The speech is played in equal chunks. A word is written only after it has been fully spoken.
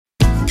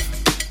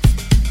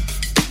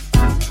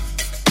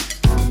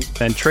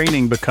And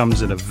training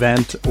becomes an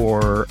event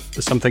or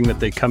something that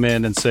they come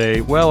in and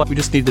say, well, we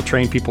just need to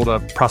train people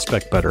to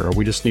prospect better, or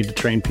we just need to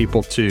train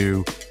people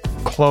to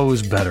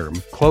close better,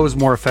 close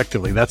more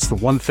effectively. That's the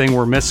one thing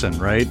we're missing,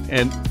 right?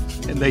 And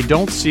they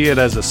don't see it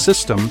as a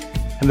system.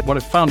 And what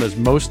I found is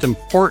most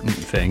important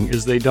thing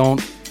is they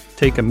don't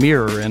take a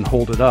mirror and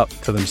hold it up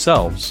to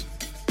themselves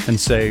and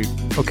say,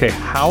 okay,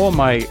 how am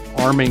I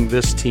arming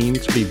this team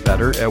to be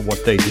better at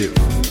what they do?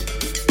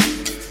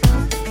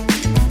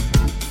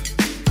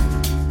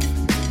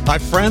 Hi,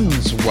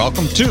 friends.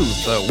 Welcome to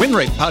the Win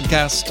Rate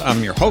Podcast.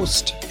 I'm your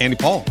host, Andy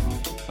Paul.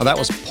 Now, that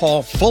was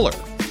Paul Fuller.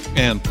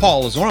 And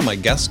Paul is one of my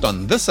guests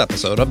on this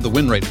episode of the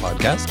Win Rate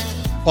Podcast.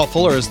 Paul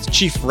Fuller is the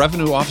Chief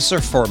Revenue Officer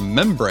for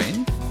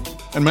Membrane.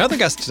 And my other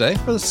guest today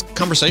for this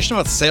conversation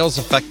about sales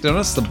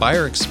effectiveness, the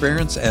buyer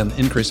experience, and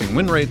increasing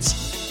win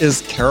rates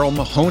is Carol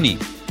Mahoney.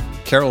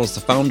 Carol is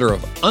the founder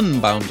of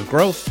Unbound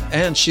Growth,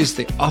 and she's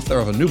the author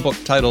of a new book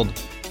titled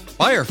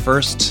Buyer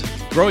First,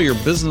 Grow Your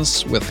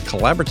Business with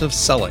Collaborative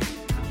Selling.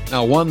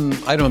 Now, one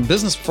item of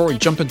business before we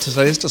jump into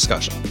today's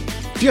discussion.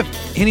 If you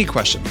have any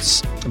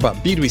questions about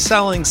B2B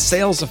selling,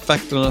 sales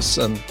effectiveness,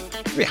 and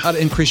maybe how to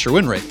increase your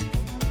win rate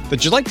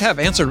that you'd like to have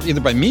answered either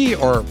by me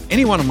or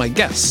any one of my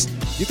guests,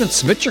 you can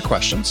submit your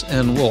questions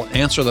and we'll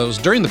answer those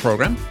during the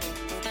program.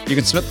 You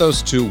can submit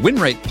those to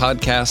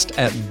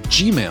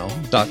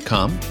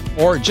winratepodcast@gmail.com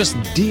or just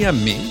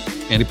DM me,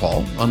 Andy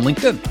Paul, on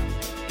LinkedIn.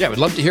 Yeah, we'd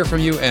love to hear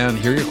from you and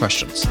hear your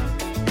questions.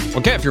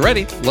 Okay, if you're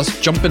ready,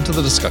 let's jump into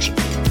the discussion.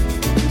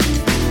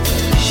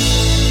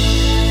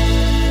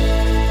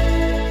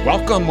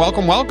 Welcome,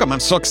 welcome, welcome. I'm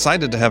so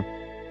excited to have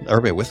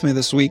everybody with me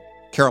this week.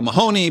 Carol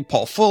Mahoney,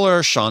 Paul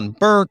Fuller, Sean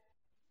Burke.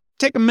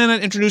 Take a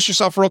minute, introduce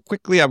yourself real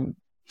quickly.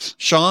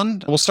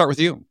 Sean, we'll start with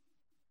you.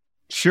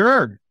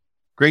 Sure.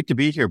 Great to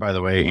be here, by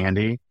the way,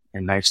 Andy,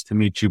 and nice to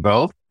meet you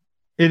both.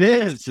 It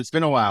is. It's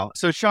been a while.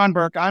 So Sean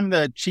Burke, I'm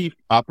the Chief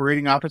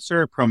Operating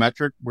Officer at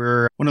Prometric.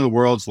 We're one of the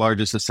world's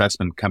largest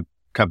assessment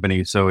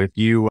companies. So if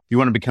you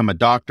want to become a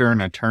doctor,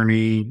 an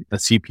attorney, a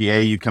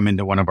CPA, you come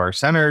into one of our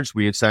centers,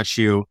 we assess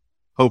you.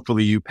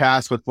 Hopefully you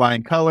pass with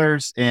flying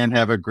colors and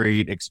have a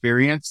great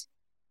experience.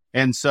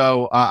 And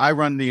so I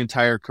run the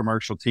entire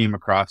commercial team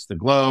across the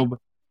globe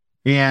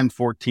and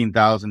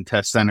 14,000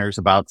 test centers,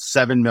 about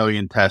 7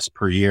 million tests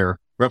per year,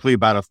 roughly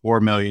about a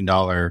 $4 million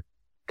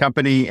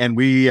company. And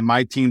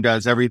my team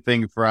does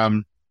everything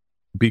from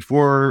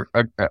before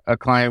a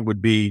client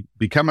would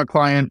become a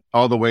client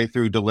all the way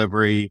through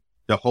delivery,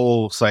 the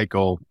whole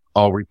cycle,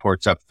 all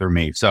reports up through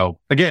me. So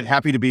again,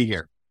 happy to be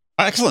here.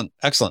 Excellent.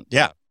 Excellent.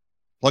 Yeah.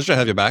 Pleasure to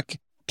have you back.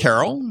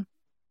 Carol?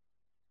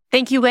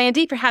 Thank you,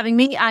 Andy, for having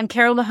me. I'm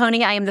Carol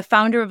Mahoney. I am the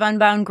founder of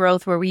Unbound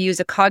Growth, where we use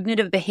a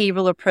cognitive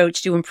behavioral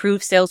approach to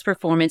improve sales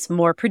performance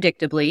more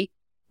predictably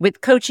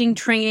with coaching,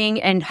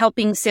 training, and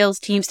helping sales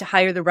teams to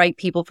hire the right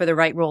people for the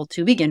right role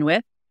to begin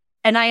with.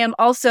 And I am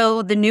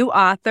also the new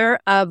author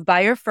of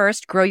Buyer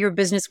First, Grow Your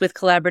Business with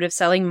Collaborative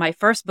Selling, my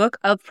first book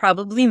of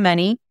probably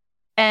many.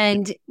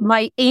 And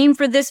my aim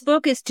for this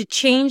book is to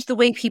change the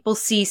way people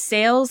see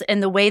sales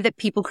and the way that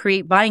people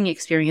create buying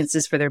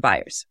experiences for their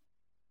buyers.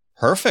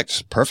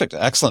 Perfect.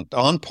 Excellent.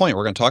 On point.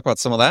 We're going to talk about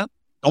some of that.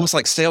 Almost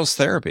like sales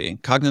therapy,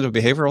 cognitive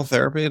behavioral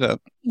therapy.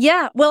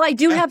 Yeah. Well, I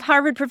do have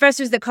Harvard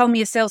professors that call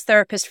me a sales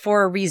therapist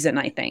for a reason,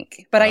 I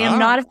think. But I am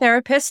not a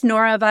therapist,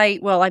 nor have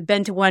I've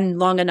been to one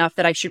long enough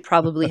that I should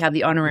probably have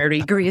the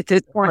honorary degree at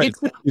this point.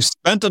 Right. You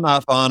spent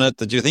enough on it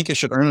that you think you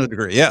should earn a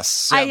degree.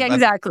 Yes. Yeah,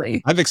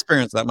 exactly. I've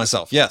experienced that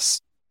myself.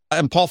 Yes.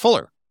 I'm Paul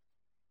Fuller.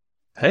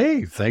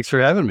 Hey, thanks for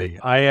having me.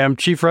 I am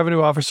Chief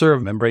Revenue Officer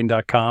of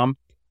Membrane.com.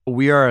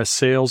 We are a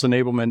sales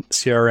enablement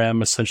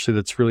CRM, essentially,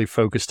 that's really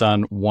focused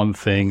on one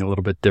thing, a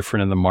little bit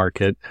different in the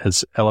market,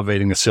 as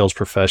elevating the sales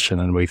profession.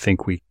 And we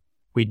think we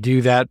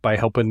do that by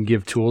helping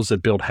give tools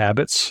that build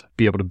habits,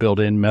 be able to build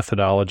in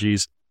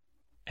methodologies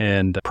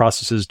and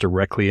processes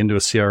directly into a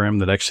CRM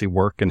that actually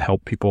work and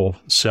help people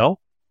sell.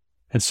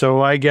 And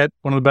so I get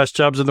one of the best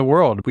jobs in the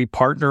world. We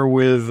partner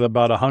with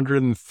about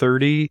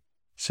 130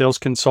 sales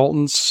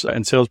consultants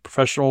and sales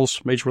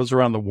professionals, major ones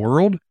around the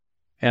world.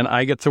 And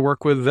I get to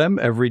work with them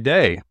every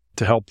day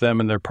to help them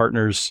and their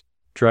partners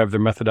drive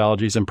their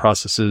methodologies and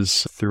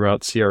processes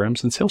throughout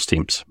CRMs and sales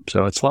teams.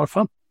 So it's a lot of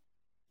fun.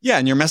 Yeah.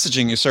 And your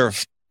messaging, you sort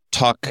of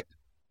talk,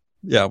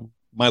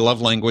 my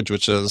love language,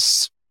 which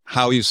is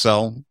how you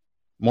sell,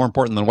 more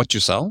important than what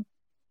you sell.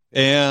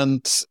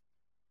 And,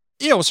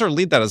 we'll sort of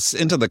lead that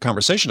into the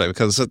conversation today,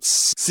 because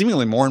it's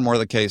seemingly more and more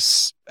the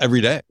case every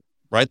day,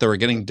 right? That we're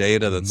getting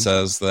data that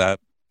says that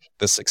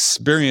this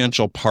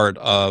experiential part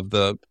of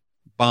the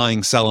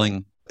buying,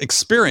 selling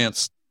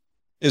experience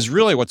is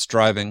really what's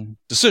driving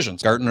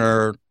decisions.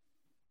 Gartner, a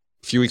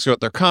few weeks ago at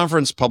their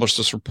conference, published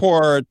this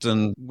report,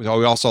 and we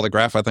all saw the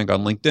graph, I think,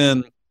 on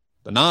LinkedIn.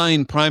 The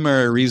 9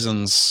 primary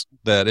reasons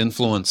that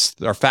influence,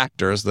 are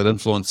factors that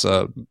influence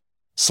a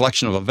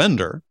selection of a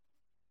vendor.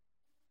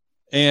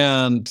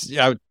 And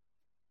I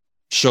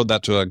showed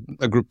that to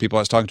a group of people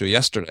I was talking to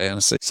yesterday, and I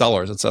say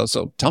sellers, and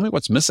so tell me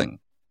what's missing.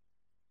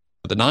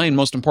 The 9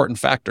 most important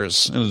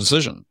factors in a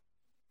decision.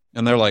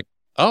 And they're like,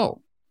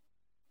 oh,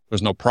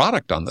 there's no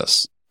product on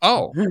this.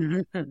 Oh,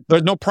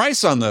 there's no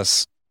price on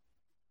this.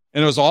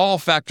 And it was all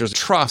factors,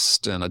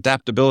 trust and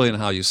adaptability in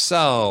how you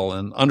sell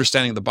and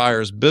understanding the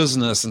buyer's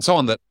business and so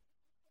on, that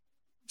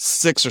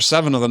 6 or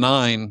 7 of the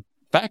 9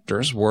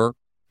 factors were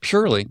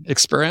purely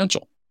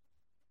experiential.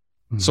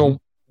 Mm-hmm. So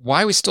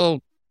why are we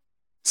still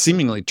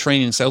seemingly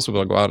training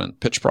salespeople to go out and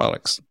pitch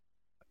products?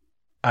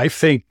 I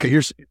think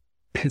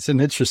it's an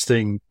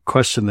interesting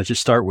question that you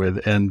start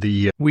with. And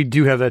we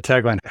do have that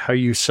tagline, how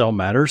you sell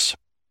matters.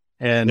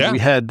 And we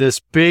had this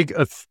big,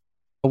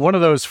 one of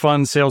those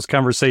fun sales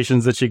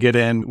conversations that you get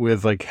in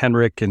with like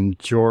Henrik and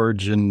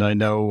George, and I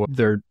know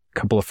there are a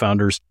couple of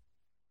founders.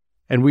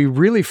 And we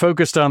really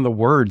focused on the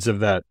words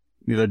of that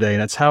the other day,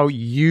 and it's how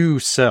you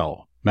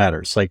sell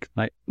matters. Like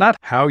not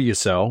how you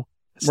sell.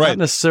 It's not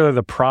necessarily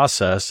the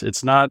process.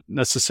 It's not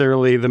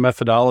necessarily the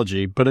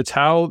methodology, but it's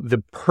how the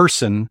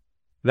person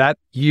that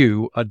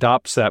you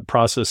adopts that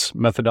process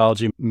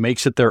methodology,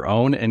 makes it their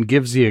own, and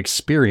gives the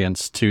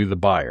experience to the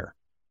buyer.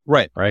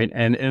 Right.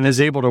 And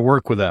is able to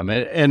work with them.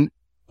 And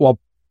while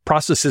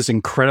process is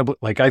incredibly,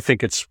 I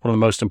think it's one of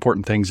the most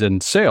important things in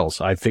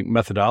sales. I think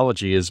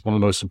methodology is one of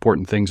the most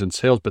important things in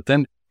sales, but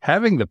then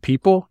having the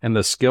people and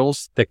the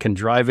skills that can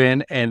drive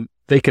in and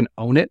they can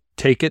own it,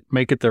 take it,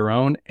 make it their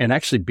own, and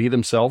actually be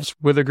themselves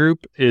with a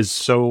group is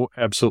so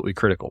absolutely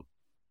critical.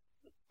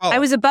 I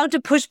was about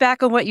to push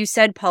back on what you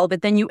said, Paul,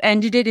 but then you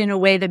ended it in a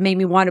way that made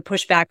me want to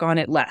push back on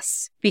it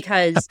less,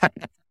 because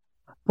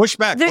push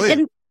back,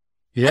 please.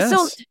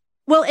 Yes.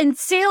 Well, in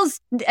sales,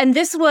 and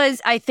this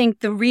was, I think,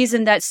 the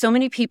reason that so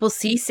many people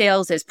see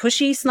sales as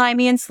pushy,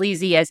 slimy, and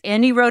sleazy, as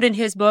Andy wrote in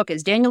his book,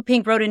 as Daniel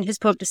Pink wrote in his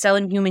book, To Sell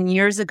in Human,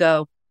 years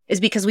ago, is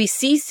because we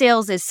see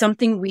sales as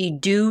something we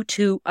do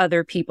to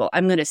other people.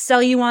 I'm going to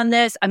sell you on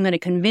this. I'm going to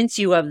convince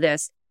you of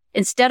this,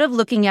 instead of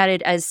looking at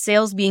it as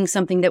sales being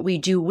something that we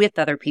do with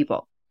other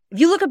people. If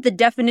you look up the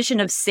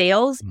definition of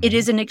sales, it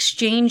is an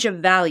exchange of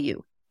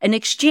value, an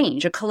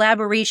exchange, a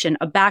collaboration,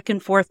 a back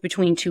and forth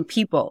between two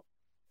people.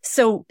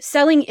 So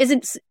selling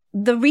isn't,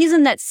 the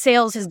reason that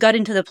sales has got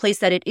into the place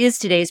that it is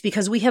today is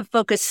because we have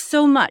focused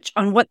so much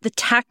on what the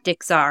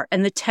tactics are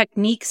and the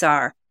techniques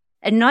are,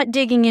 and not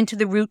digging into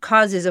the root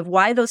causes of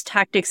why those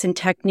tactics and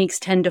techniques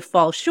tend to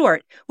fall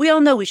short. We all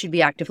know we should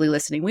be actively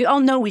listening. We all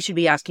know we should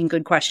be asking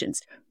good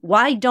questions.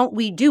 Why don't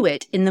we do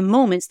it in the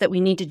moments that we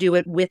need to do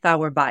it with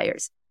our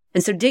buyers?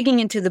 And so digging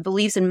into the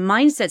beliefs and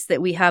mindsets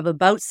that we have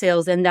about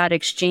sales and that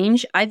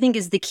exchange, I think,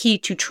 is the key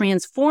to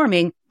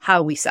transforming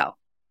how we sell.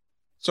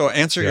 So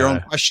answer your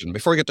own question.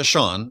 Before we get to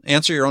Sean,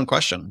 answer your own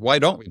question. Why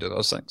don't we do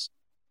those things?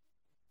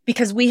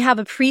 Because we have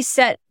a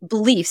preset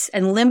beliefs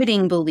and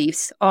limiting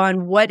beliefs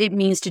on what it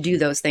means to do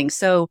those things.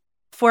 So,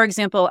 for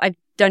example, I've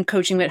done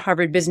coaching at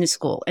Harvard Business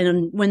School.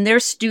 And when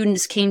their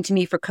students came to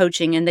me for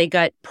coaching and they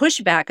got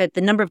pushback at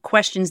the number of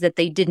questions that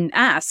they didn't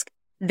ask,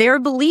 their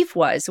belief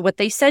was, what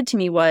they said to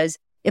me was,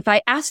 if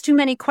I ask too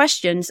many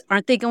questions,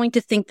 aren't they going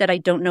to think that I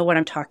don't know what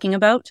I'm talking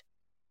about?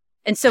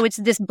 And so it's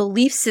this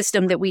belief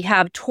system that we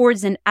have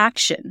towards an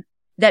action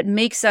that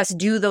makes us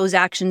do those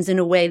actions in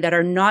a way that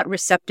are not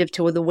receptive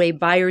to the way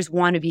buyers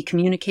want to be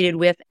communicated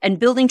with, and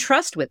building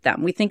trust with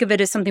them. We think of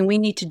it as something we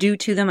need to do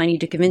to them. I need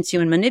to convince you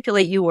and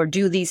manipulate you or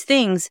do these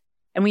things.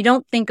 And we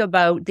don't think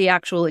about the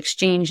actual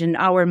exchange and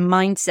our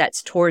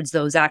mindsets towards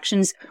those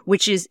actions,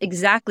 which is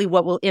exactly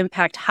what will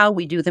impact how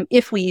we do them,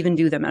 if we even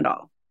do them at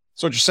all.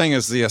 So what you're saying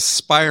is the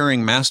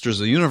aspiring masters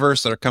of the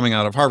universe that are coming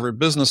out of Harvard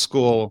Business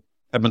School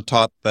have been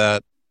taught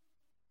that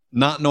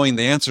not knowing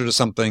the answer to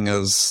something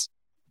is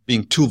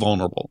being too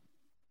vulnerable.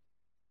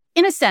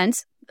 In a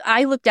sense,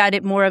 I looked at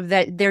it more of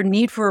that their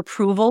need for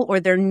approval, or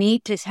their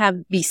need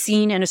to be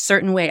seen in a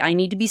certain way. I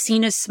need to be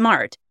seen as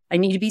smart. I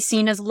need to be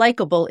seen as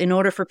likable in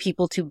order for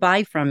people to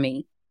buy from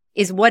me,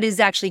 is what is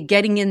actually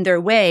getting in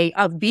their way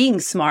of being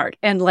smart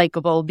and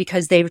likable,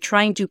 because they're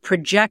trying to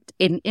project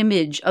an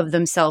image of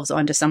themselves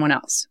onto someone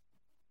else.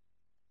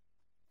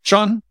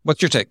 Sean,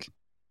 what's your take?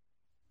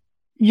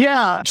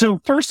 Yeah.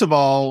 So first of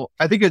all,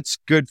 I think it's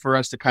good for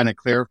us to kind of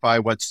clarify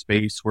what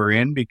space we're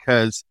in,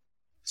 because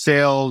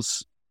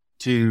sales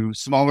to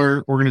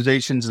smaller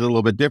organizations is a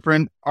little bit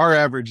different. Our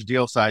average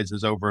deal size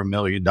is over $1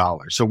 million.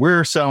 So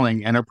we're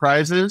selling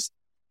enterprises,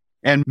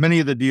 and many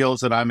of the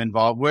deals that I'm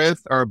involved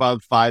with are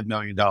above $5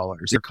 million.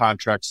 They're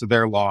contracts, so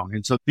they're long.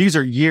 And so these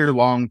are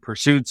year-long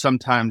pursuits,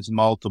 sometimes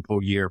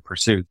multiple year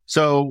pursuits.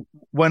 So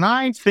when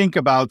I think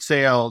about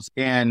sales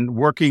and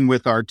working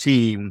with our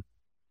team,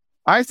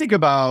 I think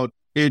about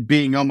it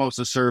being almost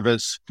a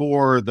service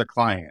for the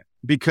client,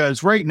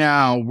 because right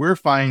now we're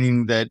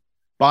finding that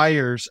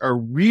buyers are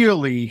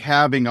really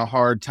having a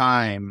hard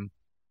time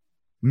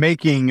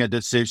making a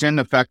decision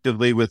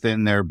effectively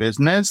within their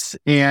business.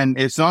 And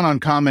it's not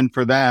uncommon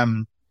for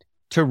them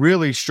to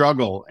really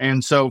struggle.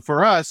 And so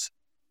for us,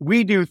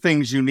 we do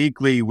things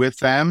uniquely with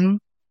them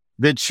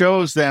that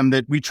shows them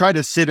that we try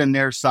to sit in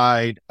their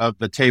side of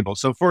the table.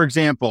 So for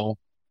example,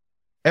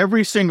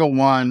 every single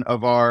one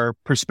of our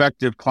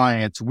prospective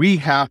clients, we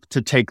have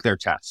to take their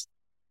test.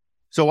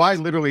 So I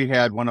literally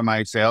had one of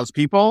my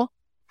salespeople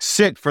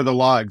sit for the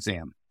law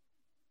exam.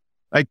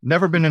 I'd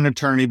never been an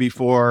attorney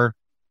before.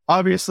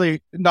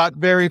 obviously not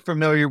very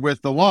familiar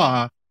with the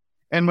law.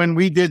 And when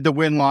we did the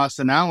win-loss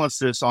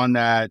analysis on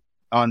that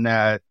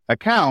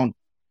account,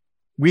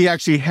 we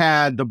actually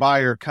had the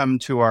buyer come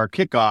to our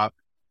kickoff,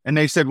 and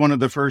they said one of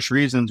the first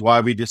reasons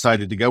why we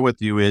decided to go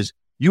with you is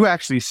you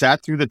actually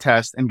sat through the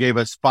test and gave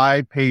us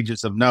 5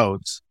 pages of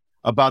notes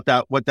about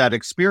what that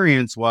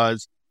experience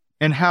was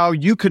and how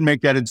you could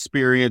make that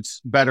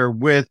experience better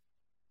with,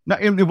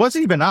 it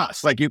wasn't even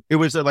us. Like it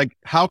was like,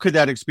 how could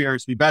that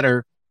experience be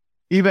better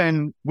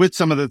even with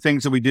some of the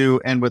things that we do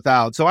and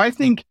without? So I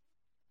think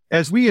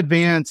as we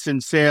advance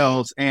in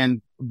sales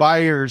and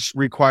buyers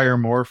require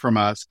more from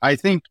us, I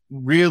think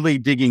really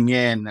digging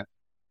in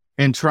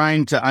and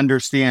trying to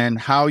understand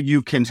how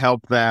you can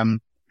help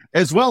them,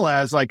 as well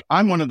as like,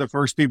 I'm one of the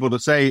first people to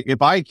say,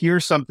 if I hear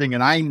something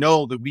and I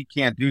know that we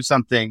can't do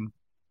something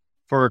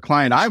for a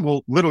client, I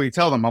will literally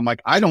tell them, I'm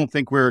like, I don't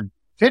think we're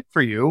fit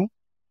for you.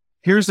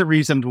 Here's the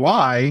reason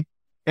why.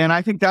 And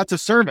I think that's a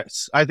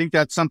service. I think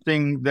that's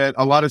something that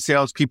a lot of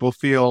salespeople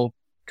feel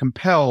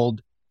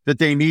compelled that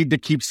they need to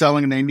keep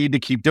selling and they need to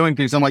keep doing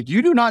things. I'm like,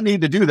 you do not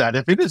need to do that.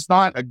 If it is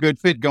not a good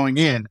fit going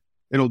in,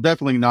 it'll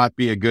definitely not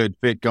be a good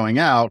fit going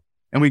out.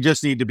 And we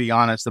just need to be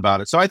honest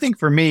about it. So I think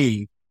for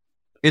me,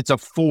 it's a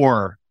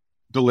 4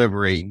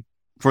 delivery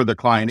for the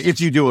client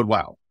if you do it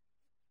well.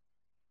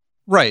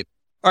 Right.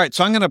 All right.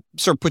 So I'm going to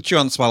sort of put you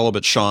on the spot a little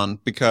bit, Sean,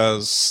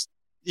 because,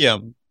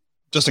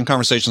 just in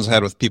conversations I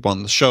had with people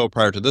on the show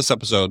prior to this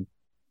episode,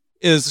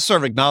 is the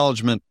sort of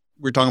acknowledgement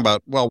we're talking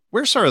about, well,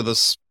 where sort of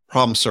this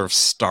problem sort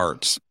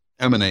of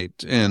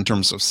emanate in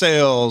terms of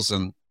sales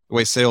and the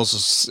way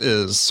sales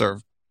is sort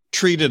of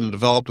treated and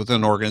developed within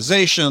an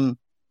organization.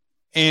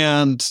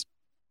 And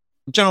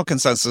general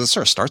consensus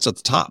sort of starts at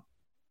the top,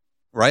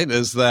 right?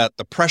 Is that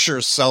the pressure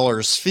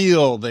sellers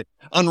feel, the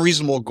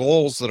unreasonable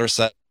goals that are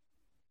set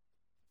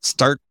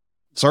start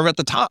sort of at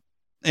the top,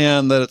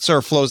 and that it sort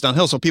of flows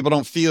downhill. So people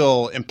don't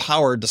feel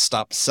empowered to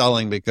stop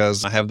selling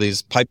because I have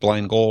these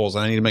pipeline goals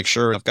and I need to make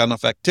sure I've got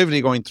enough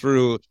activity going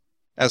through,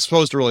 as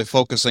opposed to really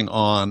focusing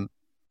on,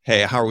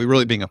 hey, how are we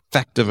really being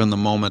effective in the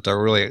moment? Are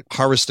we really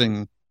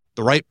harvesting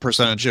the right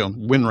percentage,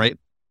 win rate,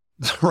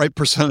 the right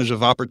percentage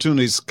of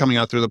opportunities coming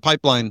out through the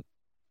pipeline?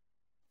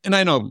 And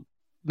I know, I'm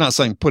not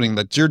saying putting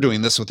that you're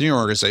doing this with your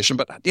organization,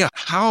 but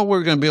how are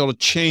we going to be able to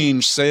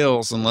change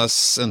sales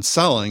and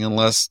selling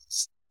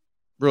unless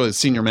really the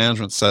senior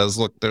management says,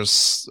 look,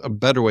 there's a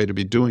better way to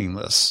be doing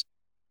this?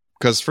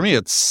 Because for me,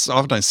 it's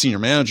oftentimes senior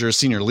managers,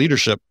 senior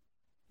leadership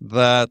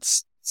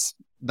that's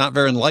not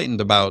very enlightened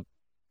about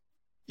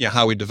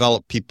how we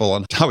develop people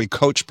and how we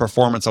coach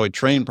performance, how we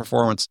train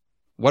performance,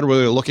 what are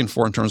we looking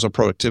for in terms of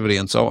productivity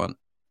and so on.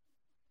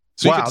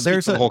 So wow,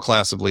 there's a whole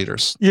class of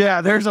leaders.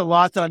 Yeah, there's a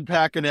lot to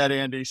unpack in that,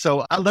 Andy.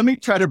 So let me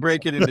try to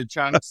break it into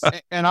chunks,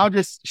 and I'll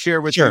just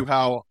share with you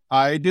how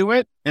I do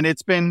it. And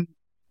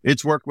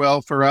it's worked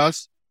well for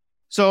us.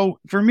 So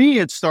for me,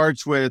 it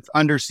starts with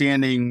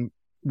understanding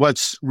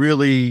what's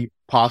really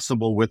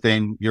possible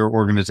within your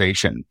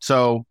organization.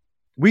 So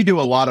we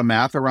do a lot of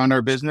math around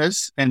our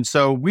business. And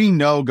so we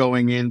know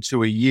going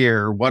into a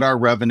year what our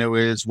revenue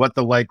is, what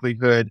the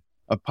likelihood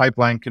of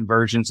pipeline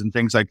conversions and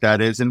things like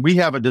that is. And we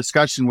have a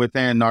discussion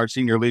within our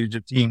senior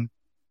leadership team,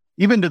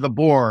 even to the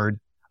board,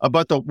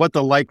 about what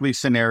the likely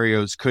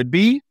scenarios could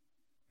be.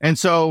 And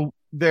so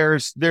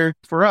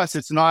for us,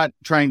 it's not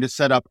trying to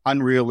set up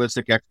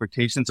unrealistic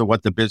expectations of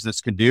what the business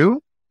could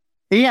do.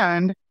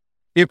 And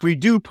if we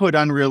do put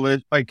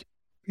unrealistic, like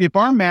if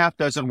our math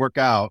doesn't work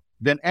out,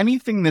 then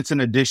anything that's in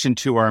addition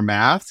to our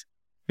math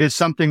is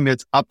something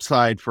that's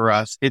upside for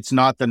us. It's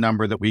not the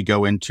number that we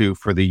go into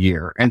for the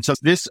year. And so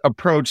this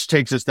approach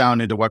takes us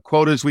down into what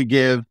quotas we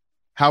give,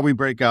 how we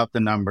break out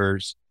the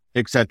numbers,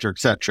 et cetera, et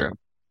cetera.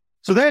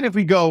 So then if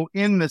we go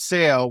in the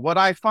sale, what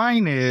I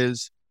find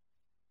is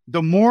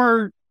the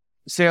more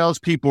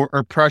salespeople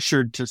are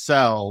pressured to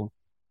sell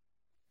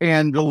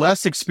and the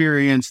less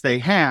experience they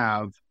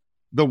have,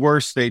 the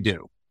worse they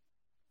do.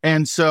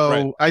 And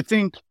so I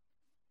think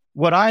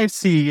what I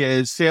see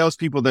is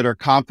salespeople that are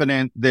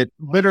confident, that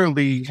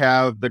literally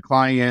have the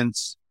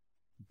client's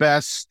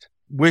best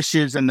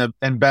wishes and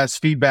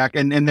best feedback,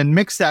 and then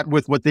mix that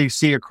with what they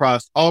see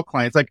across all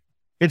clients. Like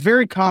it's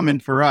very common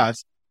for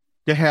us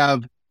to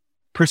have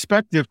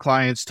prospective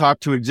clients talk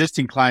to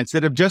existing clients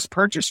that have just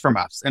purchased from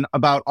us and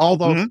about all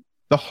the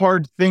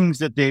hard things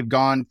that they've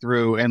gone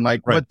through and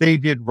what they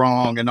did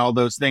wrong and all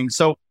those things.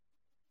 So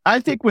I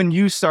think when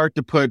you start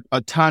to put a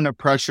ton of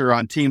pressure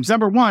on teams,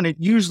 number one, it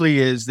usually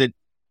is that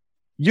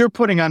you're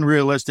putting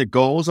unrealistic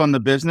goals on the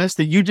business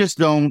that you just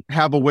don't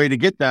have a way to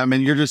get them.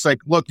 And you're just like,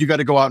 look, you got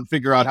to go out and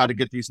figure out how to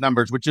get these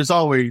numbers, which is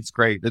always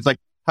great. It's like,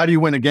 how do you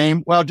win a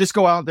game? Well, just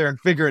go out there and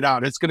figure it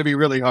out. It's going to be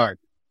really hard.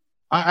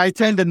 I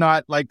tend to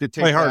not like to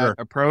take that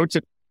approach.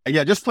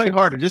 Yeah, just play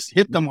harder. Just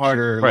hit them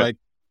harder. Like,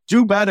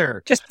 do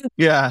better.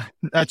 Yeah,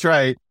 that's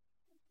right.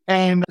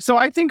 And so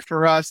I think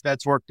for us,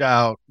 that's worked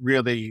out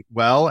really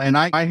well. And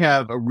I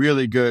have a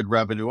really good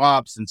revenue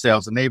ops and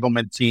sales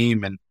enablement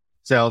team and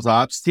sales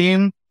ops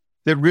team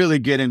that really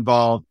get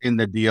involved in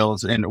the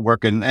deals and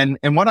working.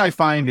 And what I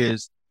find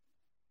is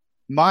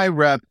my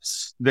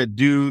reps that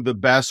do the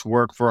best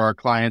work for our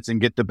clients and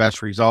get the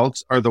best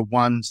results are the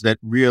ones that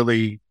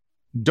really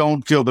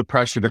don't feel the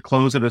pressure to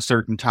close at a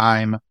certain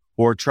time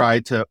or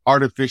try to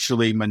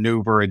artificially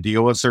maneuver a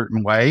deal a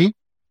certain way.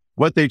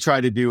 What they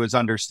try to do is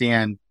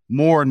understand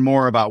more and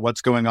more about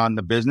what's going on in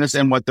the business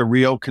and what the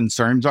real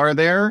concerns are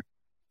there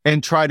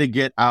and try to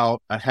get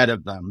out ahead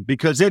of them.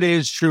 Because it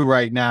is true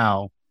right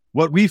now.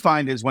 What we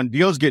find is when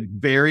deals get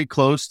very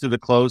close to the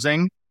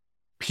closing,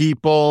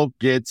 people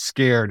get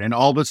scared. And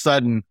all of a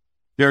sudden,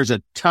 there's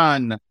a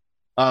ton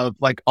of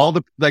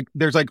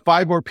there's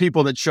 5 more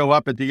people that show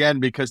up at the end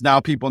because now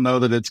people know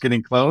that it's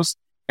getting close.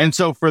 And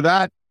so for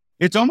that,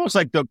 it's almost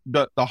like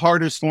the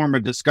hardest form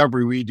of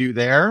discovery we do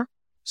there.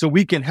 So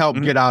we can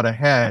help get out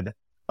ahead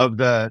of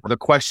the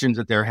questions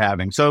that they're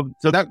having. So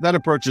that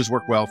approach has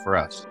worked well for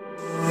us.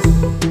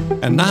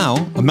 And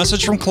now, a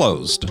message from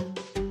Closed.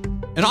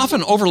 An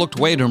often overlooked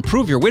way to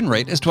improve your win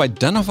rate is to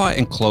identify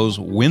and close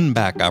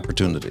win-back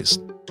opportunities.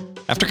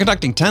 After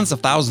conducting tens of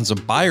thousands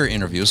of buyer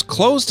interviews,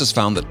 Closed has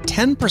found that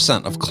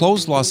 10% of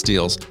closed-loss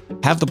deals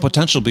have the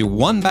potential to be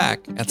won back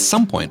at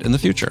some point in the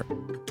future.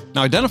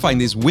 Now, identifying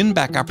these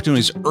win-back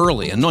opportunities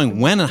early and knowing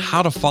when and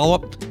how to follow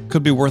up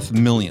could be worth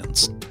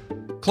millions.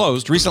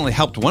 Closed recently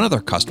helped one of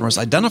their customers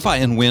identify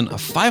and win a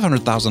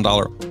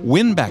 $500,000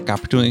 win-back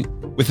opportunity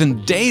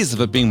within days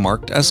of it being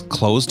marked as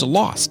closed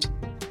lost.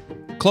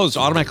 Closed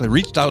automatically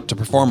reached out to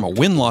perform a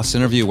win-loss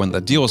interview when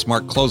the deal was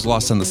marked closed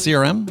lost in the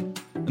CRM,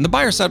 and the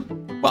buyer said,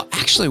 well,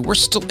 actually, we're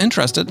still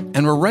interested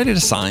and we're ready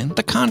to sign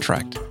the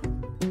contract.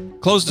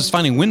 Closed is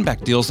finding win-back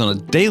deals on a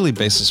daily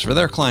basis for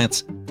their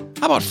clients.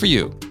 How about for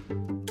you?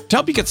 To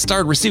help you get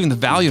started receiving the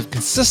value of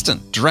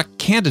consistent, direct,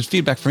 candid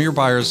feedback from your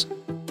buyers,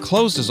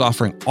 Closed is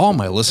offering all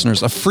my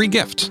listeners a free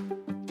gift.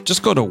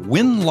 Just go to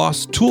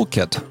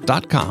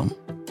winlosstoolkit.com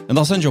and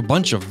they'll send you a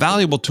bunch of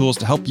valuable tools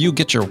to help you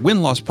get your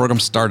win-loss program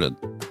started.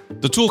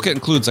 The toolkit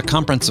includes a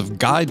comprehensive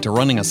guide to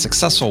running a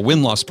successful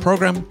win-loss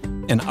program,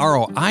 an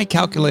ROI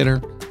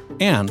calculator,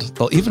 and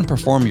they'll even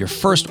perform your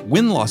first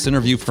win-loss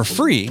interview for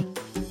free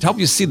to help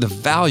you see the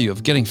value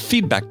of getting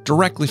feedback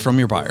directly from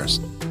your buyers.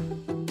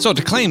 So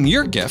to claim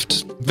your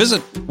gift,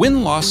 visit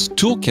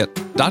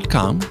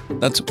winlosstoolkit.com.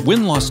 That's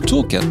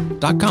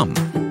winlosstoolkit.com.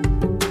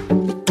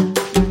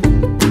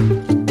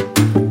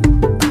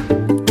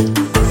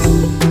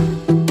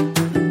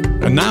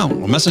 And now,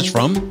 a message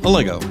from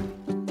Allego.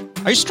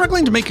 Are you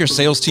struggling to make your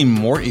sales team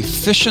more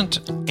efficient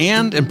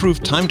and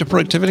improve time to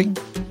productivity?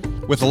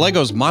 With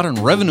Allego's modern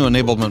revenue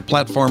enablement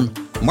platform,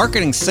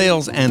 marketing,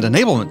 sales, and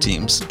enablement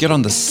teams get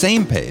on the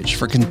same page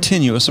for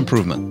continuous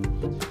improvement.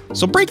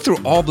 So break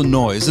through all the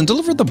noise and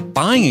deliver the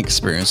buying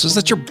experiences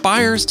that your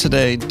buyers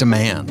today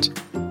demand.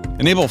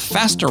 Enable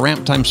faster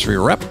ramp times for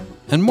your rep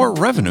and more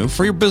revenue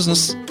for your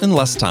business in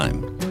less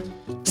time.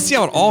 See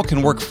how it all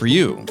can work for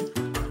you.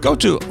 Go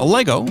to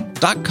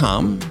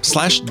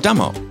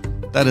allego.com/demo.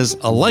 That is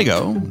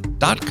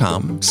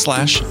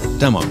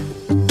allego.com/demo.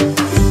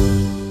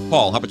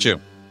 Paul, how about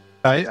you?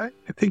 I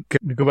think to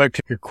go back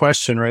to your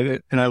question,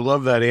 right? And I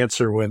love that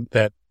answer when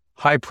that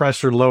high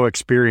pressure, low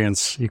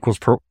experience equals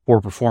poor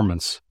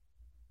performance,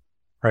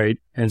 right?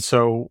 And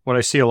so what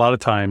I see a lot of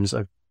times,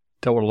 I've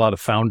dealt with a lot of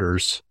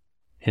founders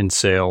in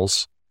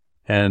sales,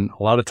 and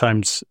a lot of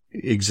times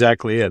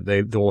exactly it.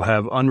 They'll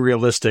have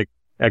unrealistic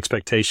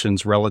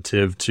expectations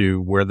relative to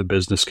where the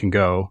business can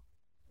go.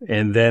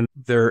 And then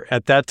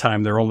at that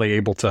time, they're only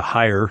able to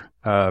hire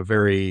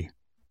very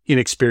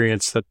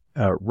inexperienced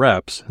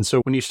reps. And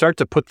so when you start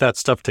to put that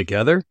stuff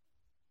together,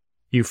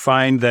 you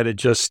find that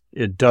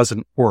it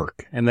doesn't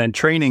work. And then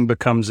training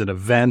becomes an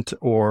event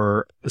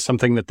or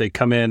something that they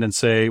come in and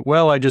say,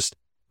 well, we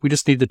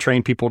just need to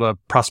train people to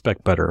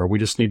prospect better, or we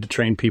just need to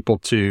train people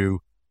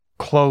to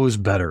close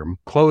better,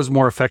 close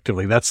more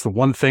effectively. That's the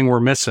one thing we're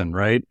missing,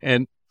 right?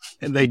 And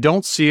they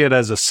don't see it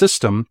as a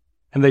system,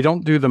 and they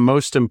don't do the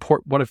most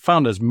important, what I've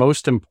found is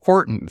most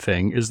important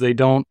thing is they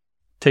don't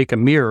take a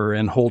mirror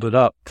and hold it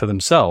up to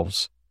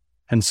themselves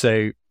and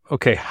say,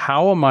 okay,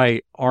 how am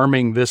I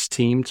arming this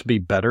team to be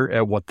better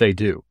at what they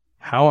do?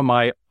 How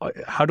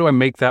do I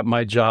make that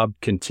my job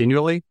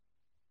continually?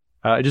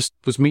 I just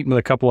was meeting with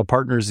a couple of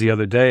partners the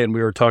other day, and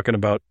we were talking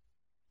about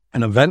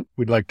an event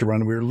we'd like to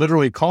run. We were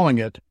literally calling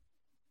it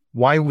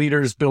Why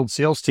Leaders Build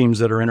Sales Teams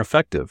That Are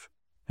Ineffective.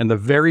 And the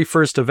very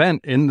first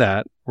event in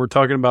that, we're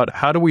talking about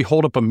how do we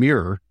hold up a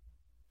mirror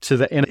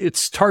and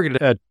it's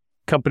targeted at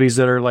companies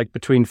that are like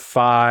between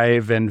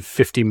 5 and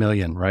 50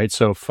 million, right?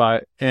 So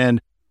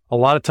and a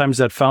lot of times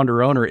that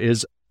founder owner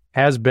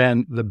has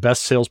been the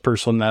best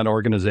salesperson in that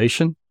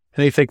organization,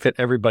 and they think that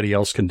everybody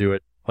else can do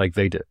it like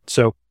they did.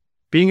 So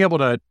being able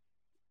to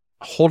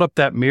hold up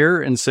that mirror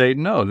and say,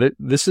 no,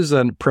 this is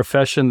a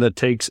profession that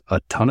takes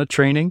a ton of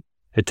training.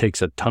 It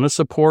takes a ton of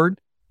support.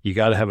 You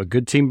got to have a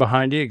good team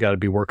behind you. You got to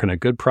be working a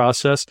good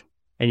process,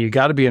 and you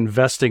got to be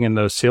investing in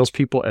those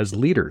salespeople as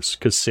leaders,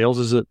 because sales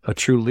is a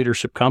true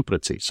leadership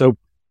competency. So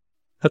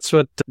that's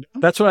what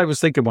I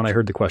was thinking when I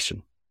heard the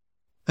question.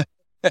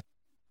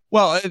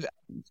 Well,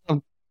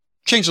 I'll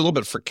change a little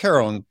bit for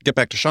Carol and get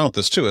back to Sean with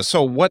this too.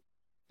 So what,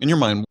 in your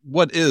mind,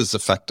 what is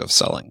effective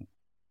selling?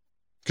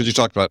 because you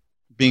talked about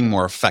being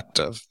more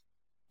effective.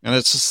 And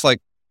it's just like,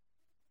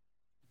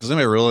 does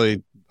anybody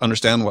really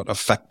understand what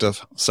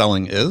effective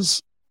selling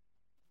is?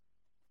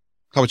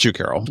 How about you,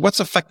 Carol? What's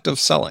effective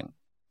selling?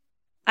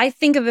 I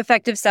think of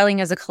effective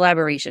selling as a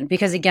collaboration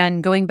because,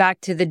 again, going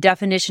back to the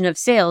definition of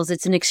sales,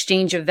 it's an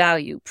exchange of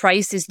value.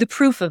 Price is the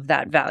proof of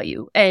that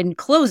value, and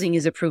closing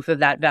is a proof of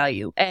that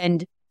value.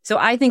 And so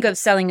I think of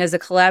selling as a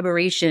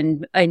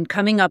collaboration and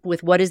coming up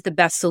with what is the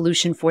best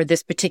solution for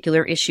this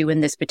particular issue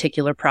and this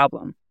particular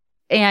problem.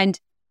 And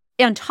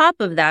on top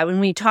of that, when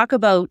we talk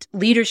about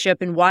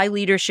leadership and why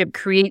leadership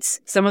creates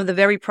some of the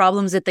very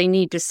problems that they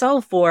need to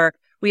solve for,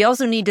 we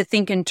also need to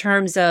think in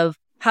terms of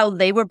how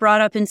they were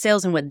brought up in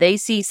sales and what they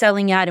see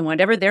selling at and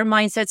whatever their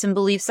mindsets and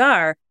beliefs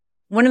are.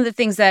 One of the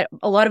things that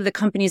a lot of the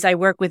companies I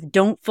work with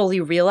don't fully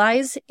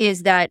realize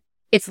is that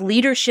it's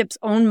leadership's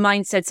own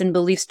mindsets and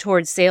beliefs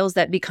towards sales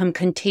that become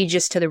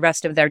contagious to the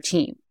rest of their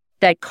team,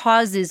 that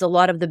causes a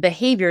lot of the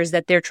behaviors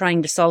that they're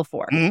trying to solve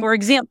for. Mm-hmm. For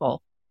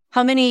example,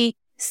 how many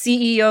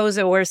CEOs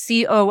or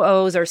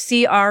COOs or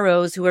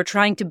CROs who are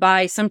trying to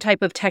buy some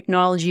type of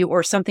technology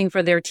or something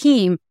for their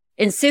team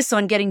insist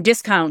on getting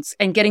discounts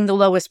and getting the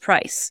lowest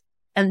price,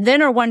 and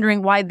then are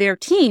wondering why their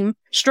team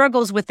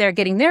struggles with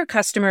getting their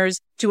customers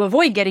to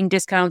avoid getting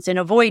discounts and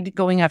avoid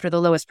going after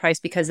the lowest price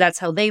because that's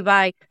how they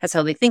buy, that's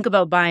how they think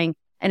about buying,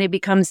 and it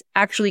becomes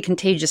actually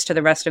contagious to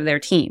the rest of their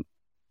team.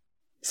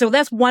 So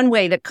that's one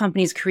way that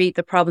companies create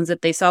the problems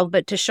that they solve.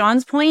 But to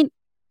Sean's point,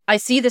 I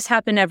see this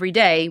happen every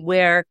day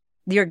where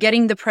you're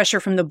getting the pressure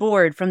from the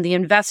board, from the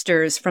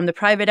investors, from the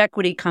private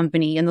equity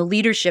company and the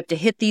leadership to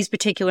hit these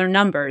particular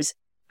numbers.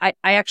 I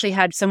actually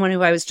had someone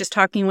who I was just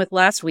talking with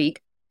last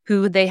week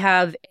who they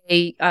have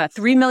a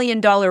 $3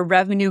 million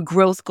revenue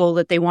growth goal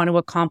that they want to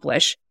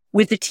accomplish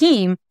with a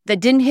team that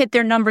didn't hit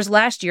their numbers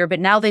last year,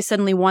 but now they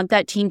suddenly want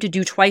that team to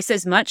do twice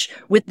as much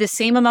with the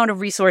same amount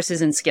of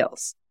resources and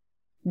skills.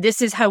 This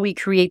is how we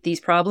create these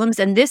problems,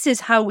 and this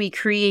is how we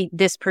create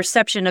this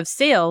perception of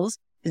sales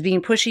as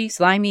being pushy,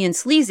 slimy, and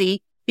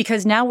sleazy,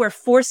 because now we're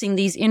forcing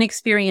these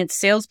inexperienced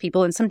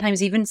salespeople and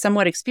sometimes even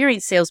somewhat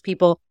experienced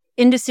salespeople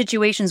into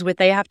situations where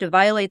they have to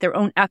violate their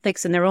own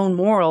ethics and their own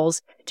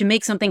morals to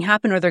make something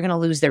happen or they're going to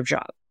lose their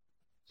job.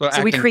 So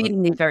we're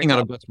creating these very out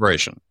of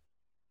desperation.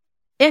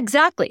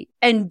 Exactly.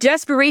 And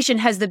desperation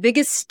has the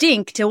biggest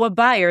stink to a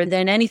buyer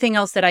than anything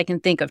else that I can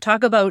think of.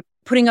 Talk about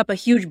putting up a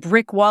huge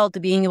brick wall to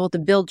being able to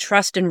build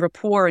trust and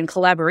rapport and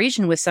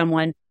collaboration with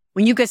someone.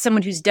 When you get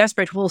someone who's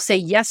desperate, who will say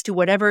yes to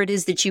whatever it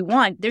is that you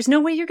want, there's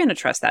no way you're going to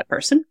trust that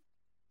person.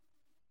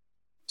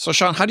 So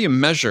Sean, how do you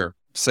measure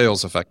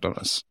sales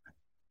effectiveness?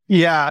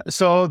 Yeah,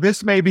 so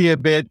this may be a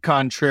bit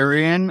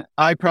contrarian.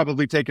 I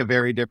probably take a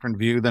very different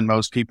view than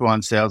most people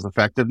on sales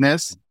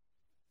effectiveness.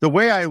 The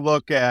way I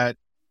look at,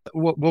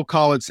 we'll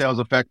call it sales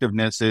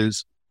effectiveness,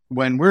 is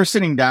when we're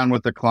sitting down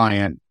with the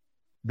client,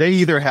 they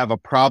either have a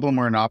problem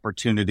or an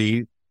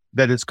opportunity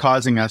that is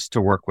causing us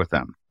to work with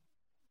them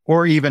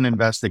or even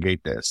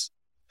investigate this.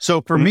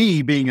 So for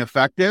me, being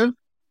effective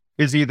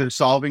is either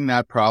solving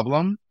that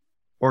problem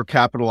or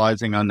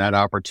capitalizing on that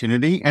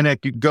opportunity. And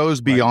it goes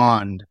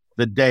beyond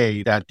the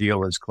day that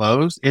deal is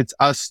closed. It's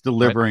us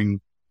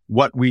delivering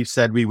what we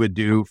said we would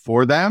do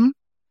for them.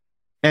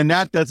 And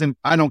that doesn't,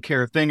 I don't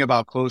care a thing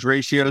about close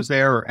ratios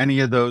there or any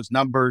of those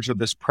numbers or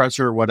this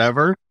pressure or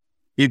whatever.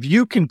 If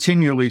you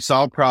continually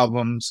solve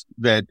problems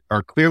that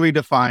are clearly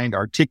defined,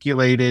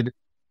 articulated,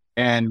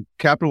 and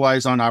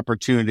capitalize on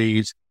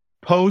opportunities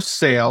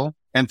post-sale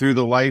and through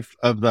the life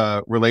of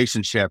the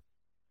relationship,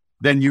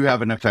 then you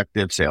have an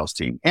effective sales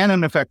team and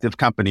an effective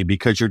company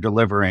because you're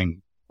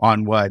delivering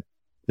on what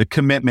the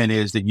commitment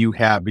is that you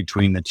have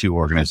between the two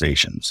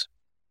organizations.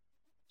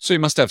 So you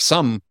must have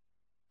some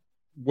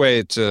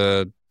way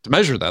to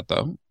measure that,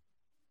 though.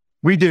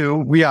 We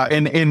do.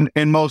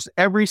 In most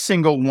every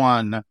single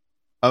one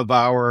of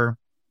our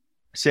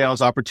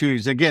sales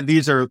opportunities, again,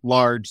 these are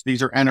large,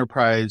 these are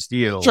enterprise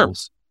deals. Sure.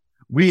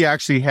 We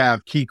actually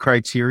have key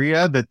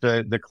criteria that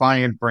the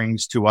client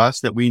brings to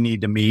us that we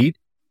need to meet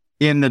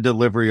in the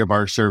delivery of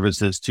our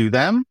services to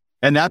them.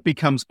 And that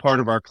becomes part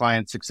of our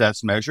client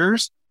success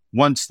measures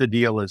once the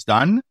deal is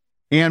done.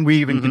 And we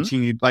even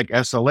continue, like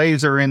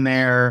SLAs are in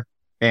there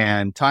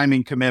and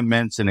timing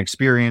commitments and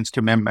experience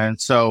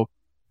commitments. So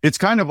it's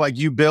kind of like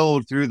you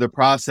build through the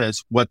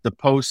process what the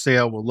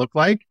post-sale will look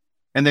like.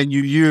 And then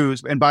you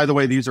use, and by the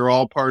way, these are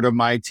all part of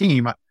my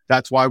team.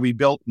 That's why we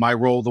built my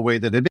role the way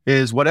that it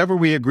is. Whatever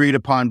we agreed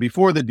upon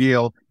before the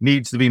deal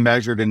needs to be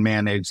measured and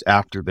managed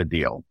after the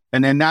deal.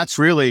 And then that's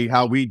really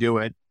how we do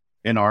it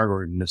in our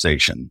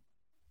organization.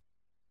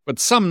 But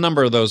some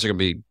number of those are going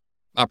to be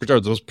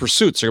opportunities, those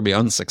pursuits are going to be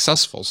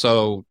unsuccessful.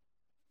 So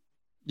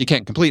you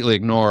can't completely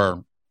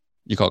ignore,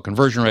 you call it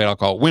conversion rate, I'll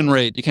call it win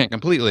rate. You can't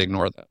completely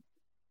ignore that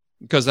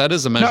because that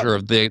is a measure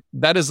of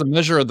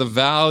the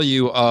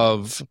value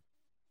of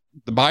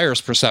the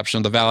buyer's perception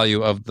of the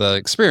value of the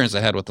experience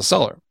they had with the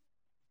seller.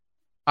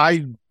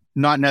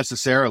 Not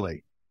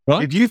necessarily.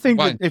 What? If you think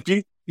that,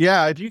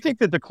 if you think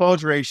that the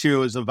close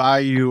ratio is a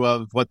value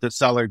of what the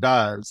seller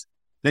does,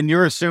 then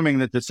you're assuming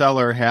that the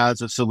seller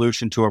has a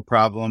solution to a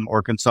problem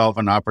or can solve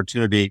an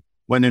opportunity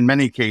when in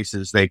many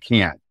cases they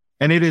can't.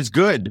 And it is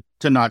good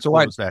to not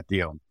close that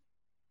deal.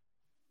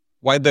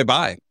 Why'd they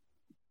buy?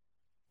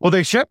 Well,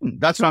 they shouldn't.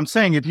 That's what I'm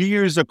saying. If you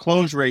use a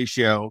close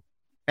ratio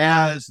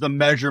as the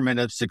measurement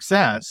of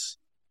success,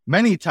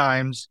 many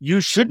times you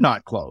should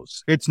not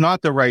close. It's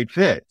not the right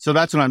fit. So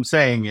that's what I'm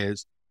saying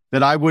is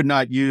that I would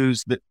not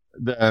use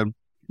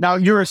now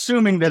you're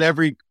assuming that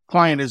every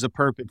client is a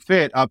perfect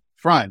fit up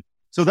front.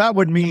 So that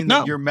would mean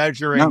that you're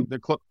measuring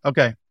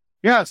okay.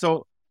 Yeah.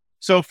 So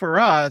for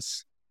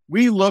us,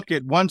 we look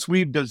at once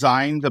we've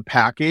designed the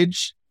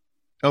package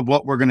of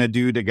what we're going to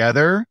do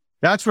together,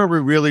 that's where we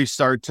really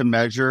start to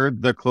measure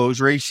the close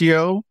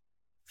ratio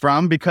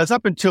from, because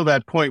up until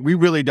that point, we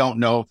really don't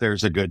know if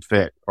there's a good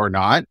fit or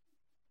not.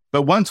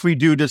 But once we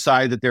do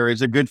decide that there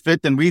is a good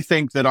fit, then we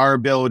think that our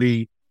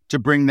ability to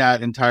bring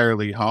that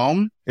entirely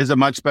home is a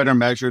much better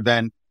measure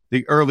than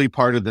the early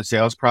part of the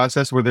sales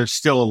process where there's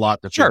still a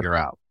lot to figure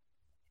out.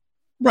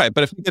 Right.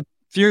 But if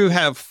you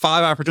have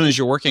 5 opportunities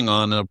you're working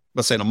on,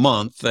 let's say in a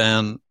month,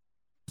 and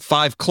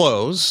 5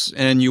 close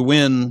and you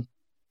win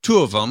 2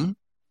 of them,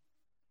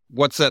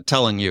 what's that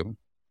telling you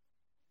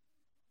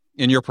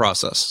in your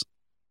process?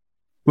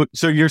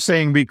 So you're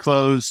saying we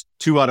close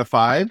 2 out of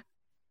 5?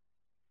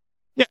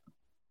 Yeah.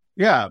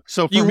 Yeah.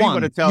 So for you me, won.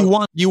 what it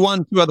tells you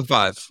won 2 out of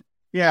 5.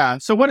 Yeah.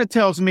 So what it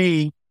tells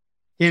me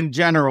in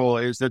general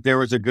is that there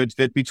was a good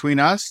fit between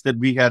us, that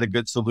we had a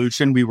good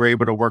solution. We were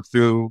able to work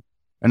through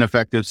an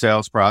effective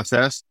sales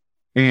process,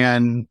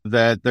 and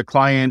that the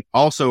client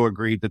also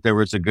agreed that there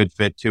was a good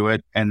fit to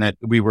it and that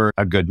we were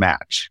a good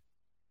match.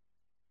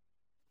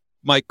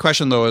 My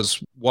question though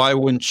is, why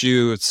wouldn't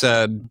you have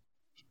said,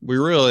 we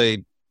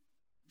really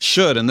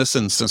should, in this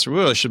instance, we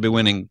really should be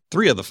winning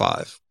 3 of the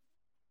 5.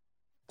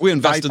 We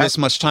invested this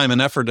much time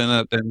and effort in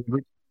it.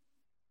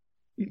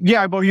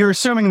 Yeah, well, you're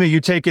assuming that you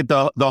take it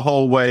the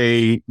whole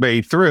way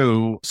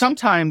through.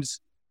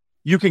 Sometimes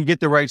you can get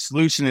the right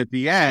solution at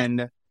the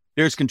end.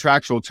 There's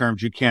contractual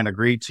terms you can't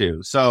agree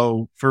to.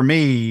 So for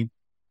me,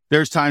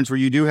 there's times where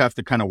you do have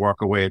to kind of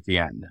walk away at the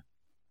end.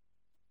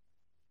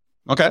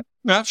 Okay.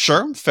 Yeah,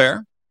 sure.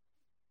 Fair.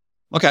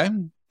 Okay.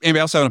 Anybody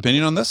else have an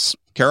opinion on this?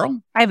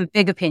 Carol? I have a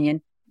big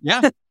opinion.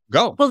 Yeah.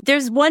 Go. Well,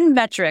 there's one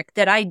metric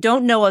that I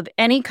don't know of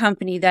any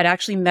company that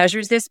actually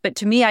measures this, but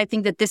to me, I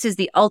think that this is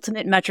the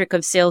ultimate metric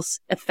of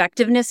sales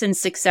effectiveness and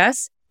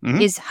success,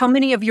 is how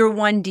many of your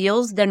won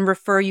deals then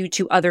refer you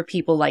to other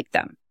people like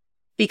them.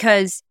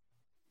 Because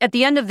at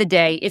the end of the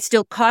day, it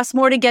still costs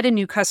more to get a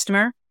new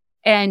customer,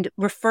 and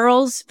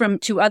referrals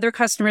to other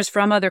customers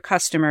from other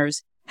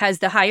customers has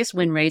the highest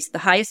win rates, the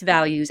highest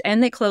values,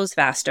 and they close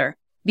faster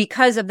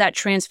because of that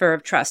transfer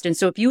of trust. And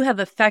so if you have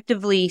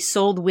effectively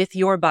sold with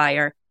your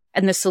buyer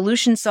and the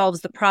solution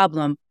solves the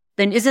problem,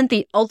 then isn't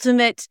the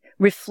ultimate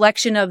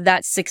reflection of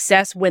that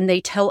success when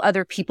they tell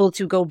other people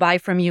to go buy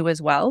from you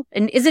as well?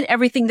 And isn't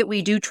everything that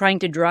we do trying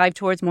to drive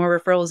towards more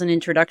referrals and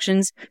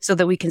introductions so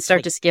that we can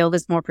start to scale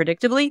this more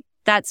predictably?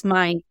 That's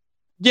my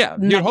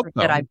you'd hope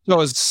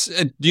so.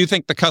 So do you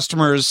think the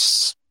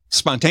customers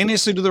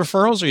spontaneously do the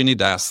referrals, or you need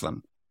to ask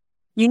them?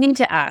 You need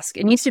to ask.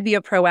 It needs to be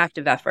a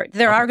proactive effort.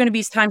 There are going to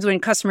be times when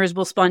customers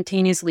will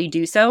spontaneously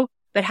do so,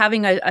 but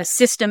having a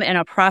system and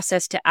a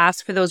process to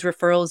ask for those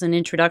referrals and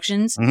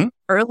introductions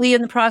early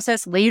in the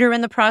process, later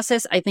in the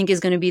process, I think is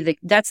going to be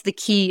that's the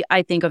key,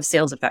 I think, of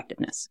sales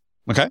effectiveness.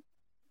 Okay.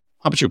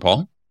 How about you,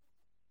 Paul?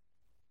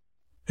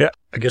 Yeah,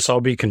 I guess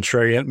I'll be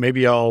contrarian.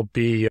 Maybe I'll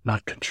be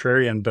not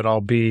contrarian, but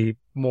I'll be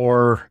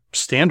more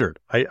standard.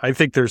 I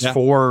think there's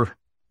 4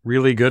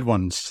 really good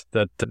ones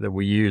that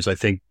we use. I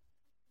think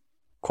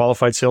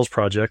qualified sales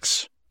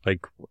projects,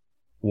 like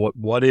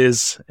what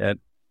is at,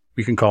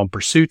 we can call them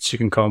pursuits, you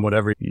can call them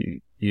whatever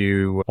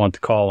you want to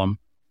call them.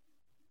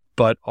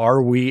 But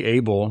are we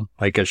able,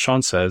 like as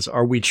Sean says,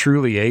 are we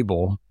truly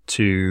able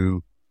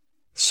to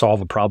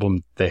solve a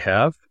problem they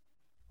have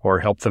or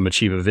help them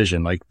achieve a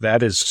vision? Like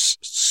that is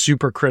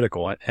super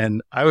critical.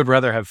 And I would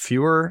rather have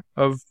fewer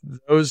of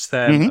those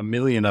than a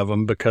million of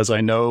them, because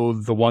I know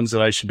the ones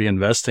that I should be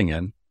investing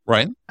in.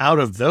 Right. Out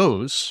of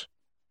those,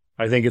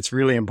 I think it's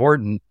really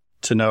important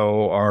to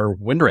know our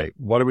win rate.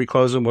 What are we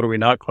closing? What are we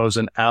not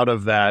closing out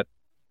of that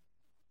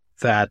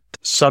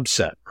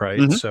subset,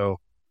 right? So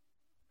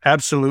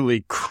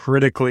absolutely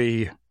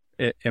critically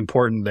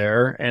important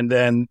there. And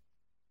then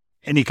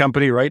any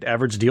company, right?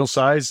 Average deal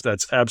size,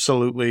 that's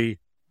absolutely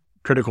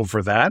critical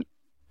for that,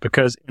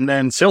 and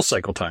then sales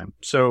cycle time.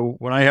 So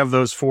when I have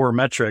those 4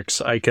 metrics,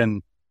 I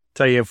can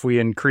tell you if we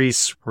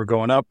increase, we're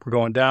going up, we're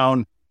going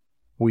down.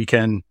 We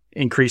can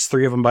increase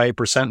 3 of them by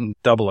 8% and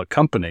double a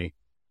company.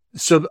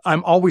 So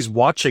I'm always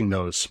watching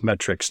those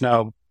metrics.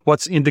 Now,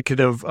 what's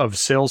indicative of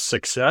sales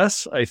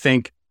success? I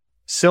think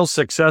sales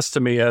success to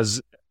me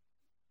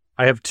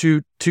I have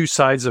two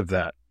sides of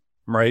that,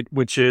 right?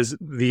 Which is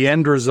the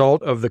end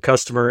result of the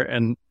customer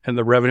and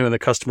the revenue and the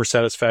customer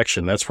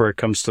satisfaction. That's where it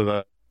comes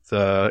to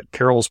the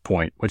Carol's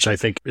point, which I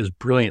think is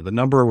brilliant. The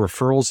number of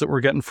referrals that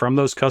we're getting from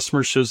those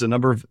customers shows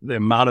the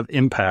amount of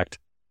impact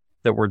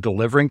that we're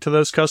delivering to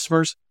those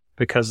customers,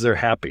 because they're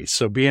happy.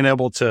 So being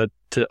able to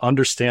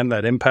understand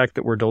that impact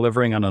that we're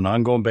delivering on an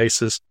ongoing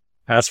basis,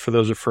 ask for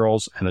those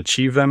referrals and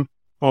achieve them.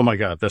 Oh my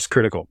God, that's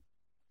critical.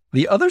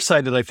 The other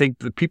side that I think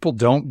that people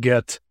don't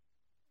get,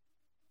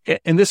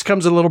 and this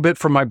comes a little bit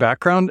from my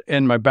background,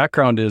 and my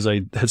background is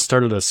I had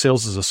started a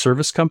sales as a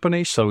service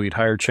company. So we'd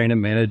hire, train,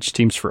 and manage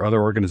teams for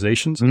other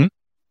organizations. Mm-hmm.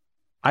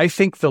 I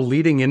think the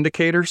leading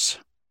indicators,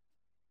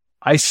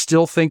 I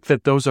still think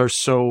that those are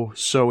so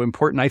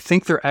important. I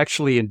think they're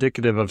actually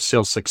indicative of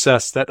sales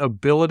success. That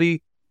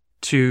ability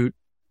to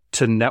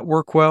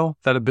network well,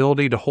 that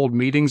ability to hold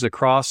meetings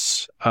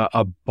across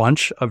a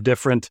bunch of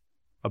different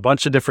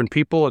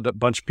people, a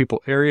bunch of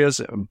people areas,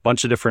 a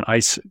bunch of different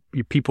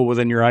people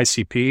within your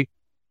ICP.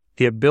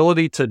 The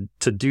ability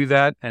to do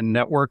that and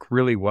network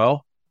really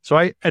well.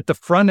 So at the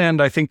front end,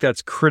 I think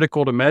that's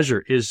critical to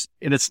measure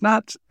and it's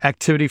not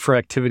activity for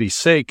activity's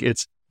sake.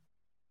 It's,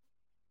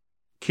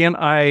 can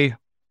I,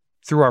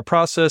 through our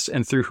process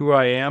and through who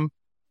I am,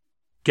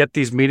 get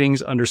these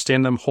meetings,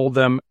 understand them, hold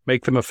them,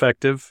 make them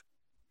effective?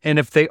 And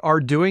if they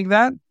are doing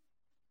that,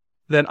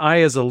 then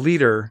I as a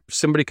leader, if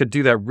somebody could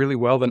do that really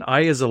well, then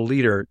I as a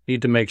leader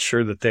need to make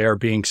sure that they are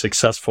being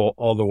successful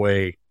all the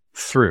way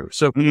through.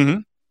 So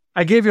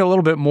I gave you a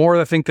little bit more,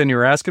 I think, than you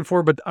were asking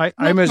for, but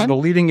I measure the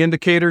leading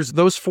indicators,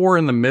 those 4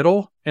 in the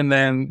middle, and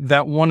then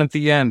that one at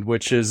the end,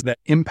 which is that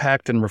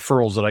impact and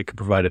referrals that I could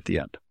provide at the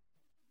end.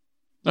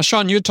 Now,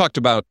 Sean, you talked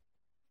about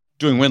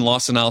doing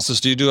win-loss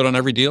analysis. Do you do it on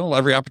every deal,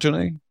 every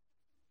opportunity?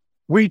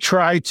 We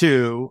try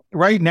to.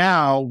 Right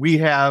now, we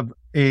have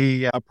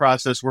a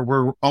process where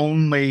we're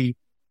only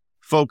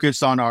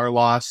focused on our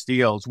lost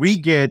deals.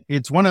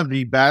 It's one of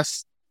the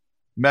best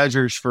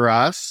measures for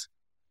us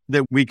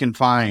that we can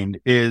find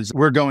is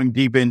we're going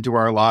deep into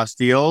our lost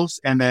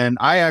deals. And then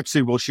I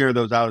actually will share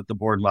those out at the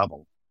board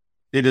level.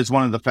 It is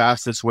one of the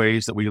fastest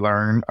ways that we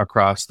learn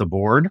across the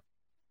board.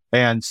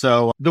 And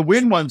so the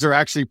win ones are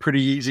actually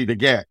pretty easy to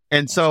get.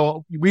 And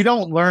so we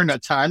don't learn a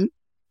ton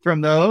from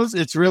those.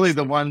 It's really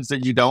the ones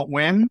that you don't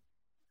win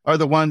are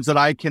the ones that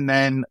I can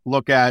then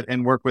look at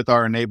and work with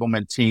our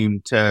enablement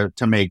team to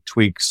make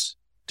tweaks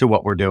to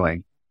what we're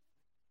doing.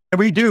 And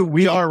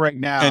we are right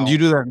now. And you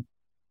do that?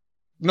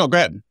 No, go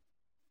ahead.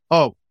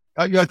 Oh,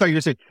 I thought you were going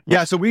to say,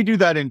 yeah. So we do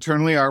that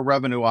internally. Our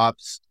revenue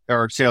ops,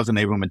 our sales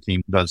enablement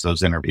team does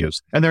those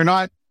interviews, and they're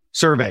not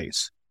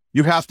surveys.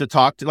 You have to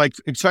talk to,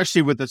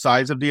 especially with the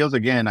size of deals.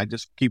 Again, I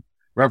just keep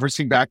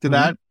referencing back to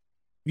that.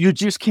 You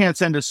just can't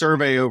send a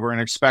survey over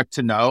and expect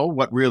to know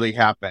what really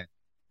happened.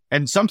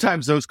 And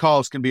sometimes those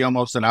calls can be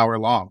almost an hour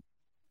long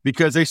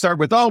because they start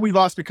with, oh, we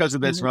lost because of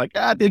this. And we're like,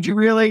 did you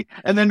really?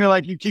 And then they're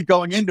like, you keep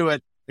going into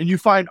it and you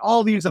find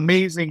all these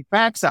amazing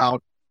facts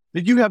out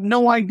that you have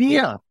no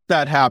idea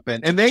that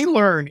happened. And they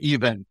learn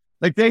even,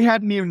 they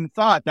hadn't even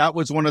thought that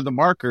was one of the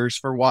markers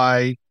for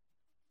why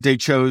they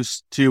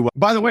chose to.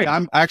 By the way,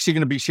 I'm actually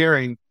going to be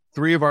sharing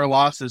 3 of our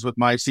losses with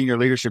my senior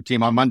leadership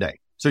team on Monday.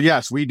 So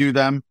yes, we do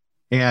them.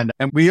 And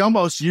we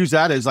almost use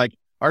that as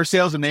our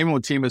sales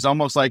enablement team is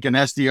almost like an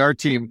SDR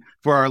team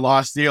for our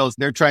lost deals.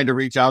 They're trying to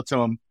reach out to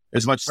them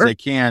as much as they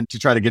can to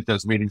try to get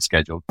those meetings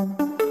scheduled.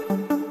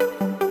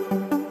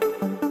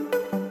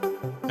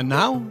 And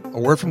now, a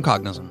word from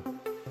Cognizant.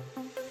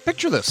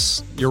 Picture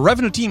this, your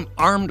revenue team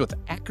armed with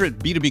accurate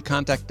B2B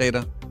contact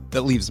data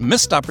that leaves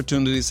missed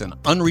opportunities and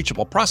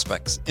unreachable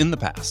prospects in the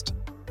past.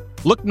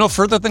 Look no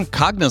further than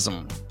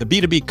Cognizant, the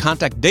B2B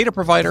contact data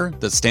provider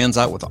that stands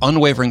out with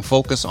unwavering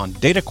focus on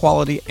data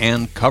quality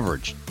and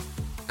coverage.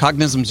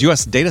 Cognizant's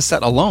US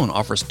dataset alone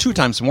offers 2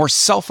 times more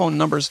cell phone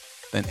numbers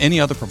than any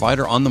other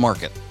provider on the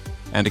market.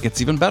 And it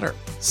gets even better.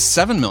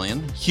 7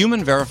 million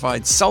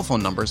human-verified cell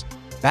phone numbers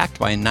backed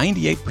by a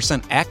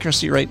 98%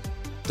 accuracy rate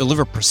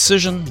deliver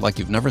precision like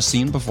you've never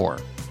seen before.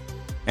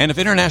 And if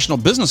international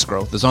business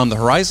growth is on the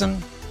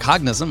horizon,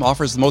 Cognizant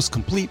offers the most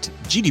complete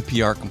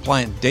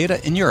GDPR-compliant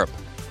data in Europe,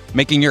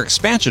 making your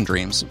expansion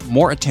dreams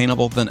more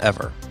attainable than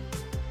ever.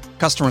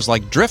 Customers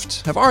like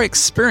Drift have already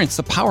experienced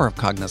the power of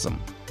Cognizant.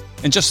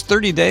 In just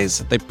 30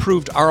 days, they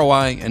proved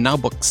ROI and now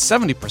book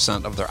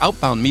 70% of their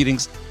outbound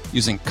meetings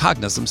using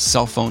Cognizant's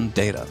cell phone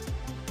data.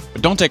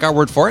 But don't take our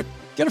word for it.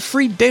 Get a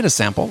free data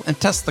sample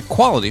and test the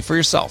quality for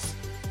yourself.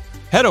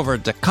 Head over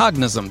to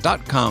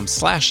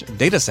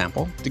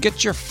cognizant.com/datasample to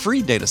get your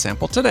free data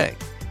sample today.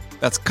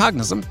 That's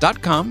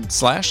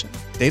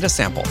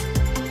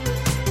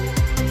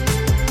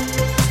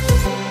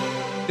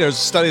cognizant.com/datasample. There's a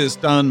study that's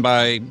done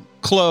by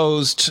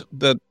Closed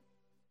that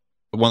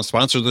one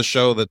sponsor of the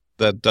show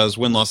that does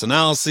win-loss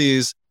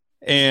analyses,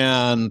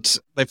 and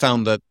they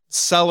found that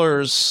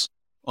sellers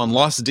on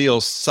lost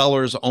deals,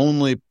 sellers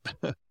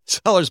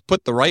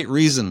put the right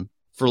reason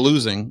for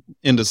losing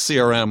into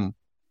CRM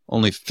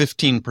only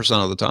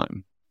 15% of the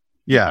time.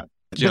 Yeah.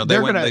 They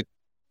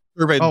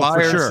surveyed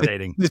buyers. For sure.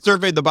 They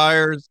surveyed the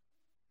buyers.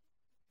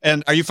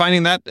 And are you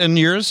finding that in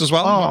yours as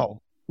well?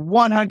 Oh,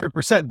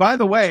 100%. By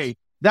the way,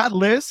 that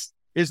list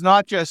is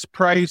not just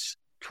price,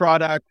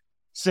 product,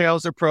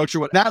 sales approach, or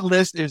what. That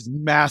list is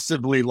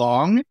massively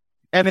long.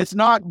 And it's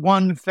not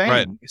one thing.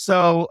 Right.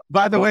 So,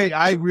 by the way,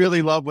 I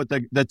really love what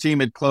the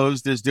team at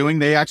Closed is doing.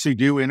 They actually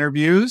do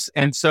interviews.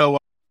 And so,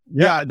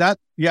 that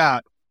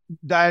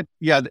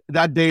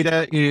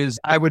data is,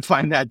 I would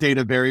find that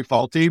data very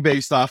faulty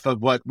based off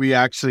of what we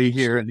actually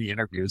hear in the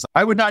interviews.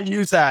 I would not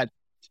use that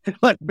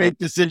to make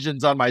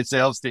decisions on my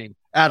sales team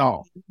at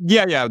all.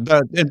 Yeah.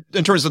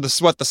 In terms of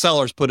what the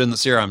sellers put in the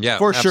CRM. Yeah,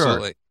 for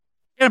absolutely. Sure.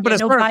 Yeah, but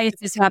no bias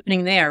is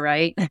happening there,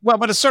 right? Well,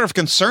 but it's sort of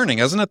concerning,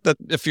 isn't it? That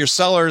if your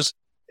sellers,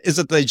 is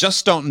it they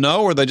just don't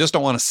know, or they just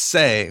don't want to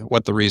say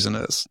what the reason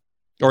is?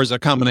 Or is it a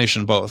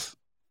combination of both?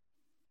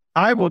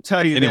 I will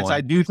tell you this.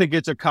 I do think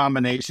it's a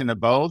combination of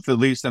both, at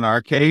least in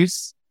our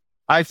case.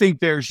 I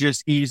think there's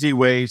just easy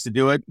ways to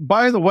do it.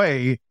 By the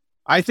way,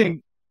 I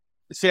think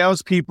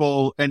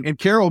salespeople, and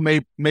Carol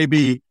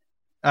maybe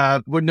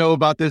would know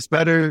about this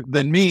better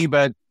than me,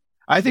 but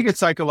I think it's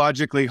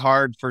psychologically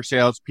hard for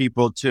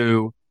salespeople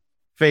to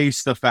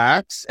face the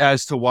facts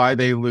as to why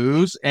they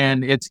lose.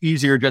 And it's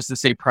easier just to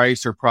say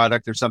price or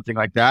product or something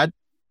like that.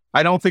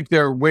 I don't think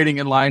they're waiting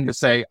in line to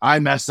say, I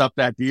messed up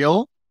that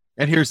deal.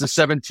 And here's the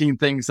 17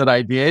 things that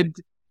I did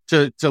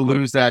to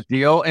lose that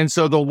deal. And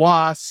so the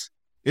loss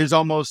is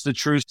almost a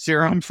true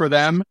serum for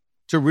them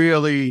to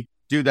really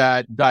do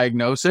that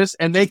diagnosis.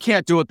 And they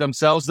can't do it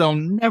themselves. They'll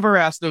never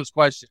ask those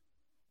questions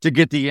to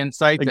get the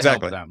insight to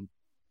help them.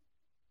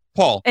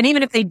 Paul. And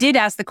even if they did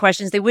ask the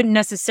questions, they wouldn't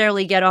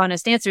necessarily get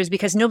honest answers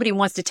because nobody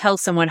wants to tell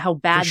someone how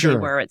bad they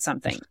were at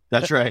something.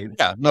 That's right.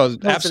 Yeah, no,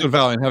 absolute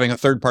value in having a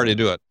third party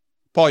do it.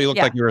 Paul, you look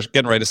like you were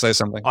getting ready to say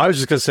something. I was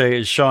just going to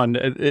say, Sean,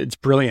 it's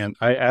brilliant.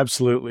 I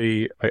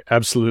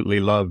absolutely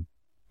love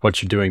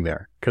what you're doing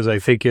there because I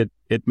think it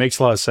makes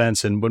a lot of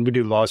sense. And when we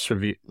do loss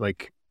review,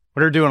 like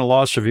when we're doing a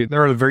loss review,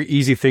 there are very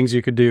easy things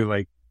you could do,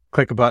 like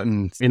click a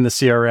button in the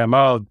CRM.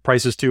 Oh,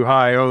 price is too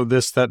high. Oh,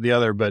 this, that, the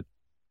other. But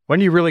when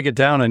you really get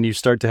down and you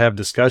start to have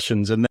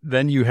discussions, and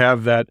then you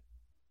have that,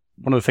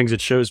 one of the things that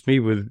shows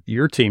me with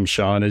your team,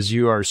 Sean, is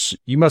you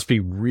must be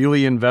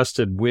really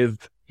invested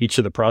with each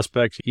of the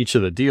prospects, each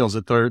of the deals,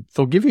 that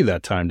they'll give you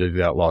that time to do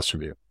that loss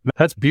review.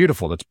 That's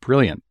beautiful. That's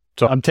brilliant.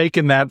 So I'm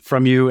taking that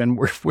from you, and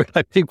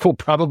I think we'll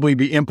probably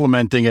be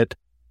implementing it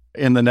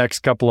in the next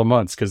couple of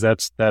months because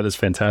that is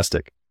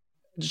fantastic.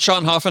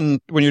 Sean Hoffman,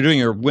 when you're doing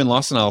your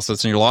win-loss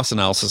analysis and your loss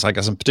analysis, I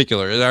guess in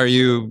particular, are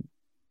you,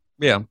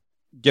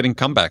 getting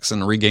comebacks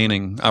and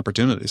regaining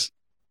opportunities?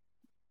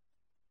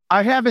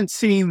 I haven't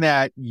seen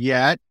that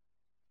yet,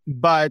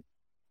 but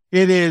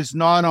it is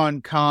not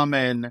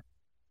uncommon.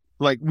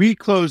 Like we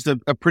closed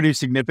a pretty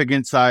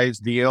significant size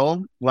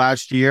deal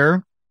last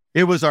year.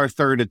 It was our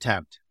third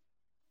attempt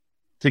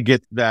to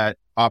get that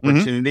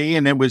opportunity.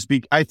 And it was,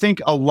 I think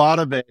a lot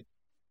of it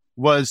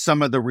was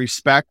some of the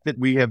respect that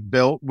we have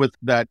built with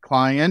that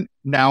client,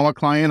 now a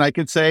client, I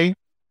could say,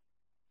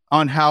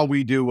 on how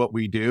we do what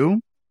we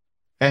do.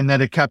 And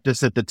that it kept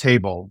us at the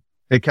table.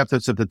 It kept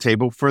us at the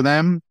table for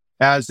them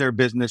as their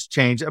business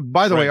changed.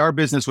 By the way, our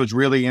business was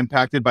really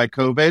impacted by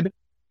COVID.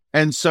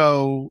 And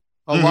so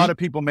a lot of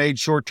people made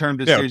short-term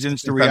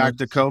decisions to react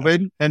to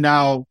COVID. And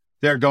now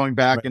they're going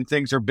back and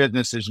things are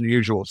business as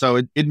usual. So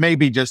it may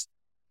be just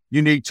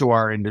unique to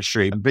our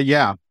industry. But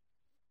yeah.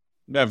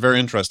 Yeah,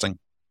 very interesting.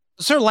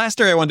 So the last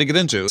area I wanted to get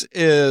into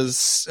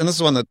is, and this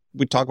is one that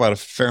we talk about a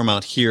fair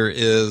amount here,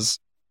 is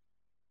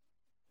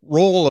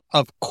role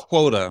of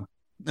quota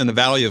and the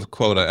value of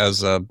quota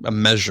as a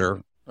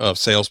measure of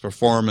sales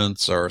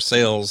performance or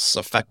sales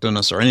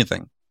effectiveness or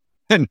anything.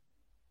 And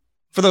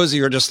for those of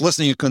you who are just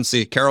listening, you couldn't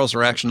see Carol's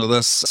reaction to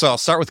this. So I'll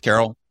start with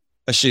Carol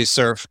as she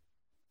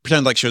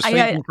pretend like she was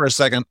thinking for a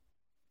second.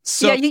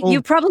 So,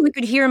 you probably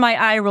could hear my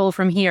eye roll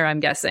from here, I'm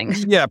guessing.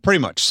 Yeah, pretty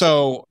much.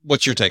 So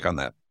what's your take on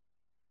that?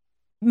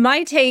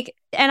 My take,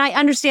 and I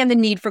understand the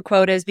need for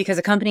quotas because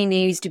a company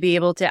needs to be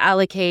able to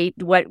allocate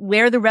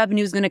where the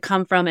revenue is going to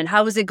come from and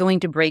how is it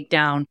going to break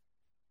down.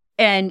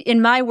 And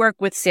in my work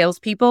with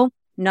salespeople,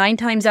 9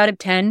 times out of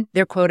 10,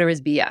 their quota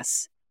is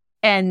BS.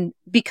 And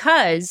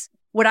because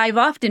what I've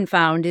often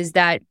found is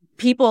that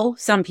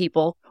some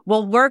people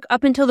will work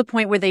up until the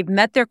point where they've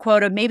met their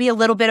quota, maybe a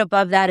little bit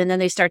above that, and then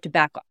they start to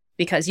back off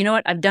because, you know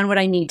what, I've done what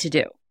I need to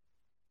do.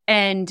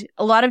 And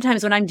a lot of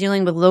times when I'm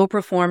dealing with low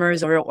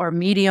performers or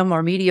medium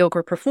or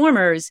mediocre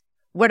performers,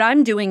 what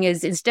I'm doing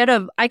is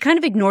I kind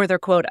of ignore their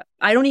quota.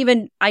 I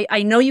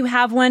know you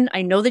have one.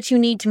 I know that you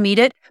need to meet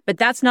it, but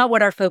that's not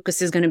what our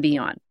focus is going to be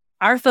on.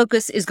 Our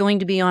focus is going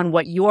to be on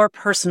what your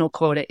personal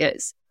quota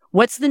is.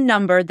 What's the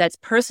number that's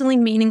personally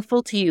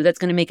meaningful to you that's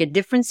going to make a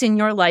difference in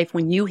your life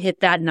when you hit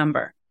that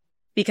number?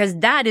 Because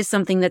that is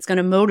something that's going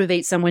to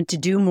motivate someone to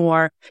do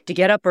more, to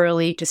get up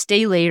early, to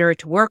stay later,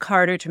 to work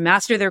harder, to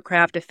master their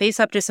craft, to face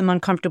up to some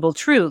uncomfortable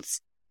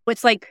truths.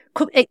 It's like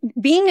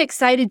being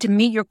excited to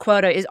meet your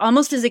quota is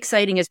almost as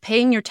exciting as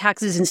paying your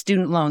taxes and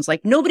student loans.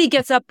 Like nobody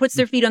gets up, puts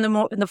their feet on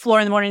the floor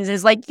in the morning and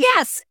is like,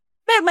 yes,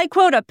 met my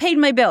quota, paid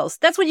my bills.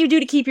 That's what you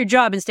do to keep your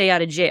job and stay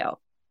out of jail.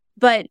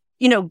 But,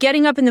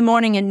 getting up in the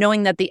morning and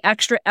knowing that the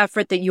extra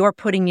effort that you're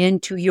putting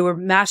into your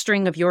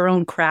mastering of your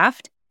own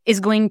craft is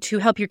going to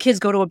help your kids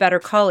go to a better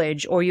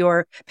college or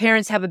your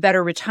parents have a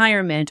better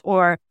retirement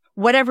or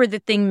whatever the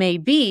thing may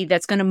be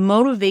that's going to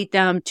motivate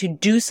them to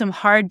do some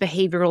hard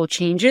behavioral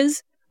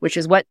changes, which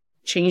is what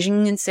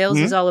changing in sales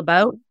is all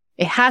about.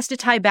 It has to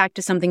tie back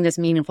to something that's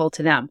meaningful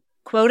to them.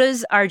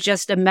 Quotas are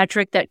just a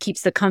metric that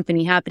keeps the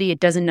company happy. It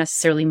doesn't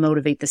necessarily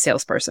motivate the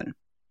salesperson.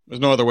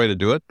 There's no other way to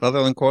do it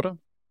other than quota?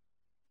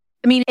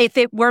 I mean, if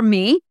it were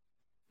me,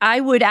 I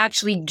would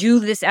actually do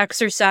this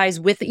exercise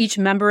with each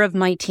member of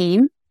my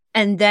team.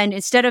 And then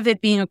instead of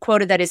it being a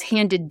quota that is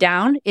handed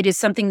down, it is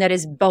something that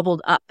is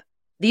bubbled up.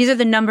 These are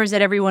the numbers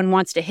that everyone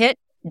wants to hit.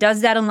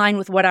 Does that align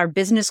with what our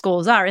business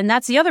goals are? And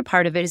that's the other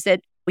part of it, is that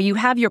you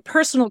have your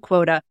personal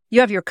quota, you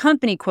have your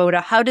company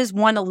quota. How does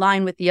one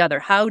align with the other?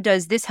 How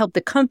does this help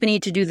the company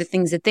to do the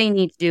things that they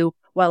need to do,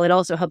 while it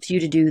also helps you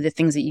to do the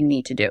things that you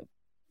need to do?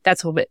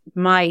 That's a little bit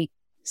my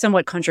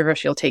somewhat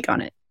controversial take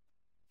on it.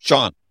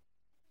 Sean,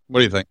 what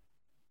do you think?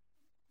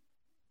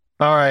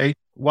 All right.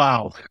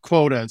 Wow.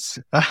 Quotas.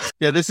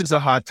 Yeah, this is a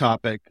hot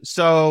topic.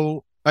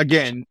 So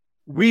again,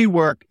 we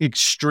work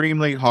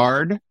extremely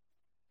hard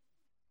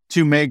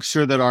to make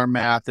sure that our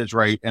math is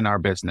right in our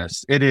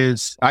business. It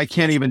is, I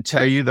can't even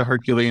tell you the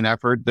Herculean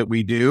effort that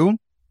we do.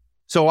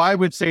 So I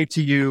would say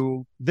to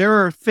you,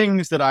 there are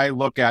things that I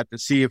look at to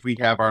see if we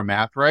have our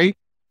math right.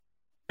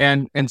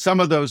 And some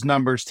of those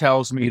numbers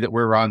tells me that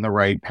we're on the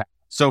right path.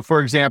 So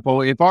for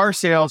example, if our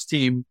sales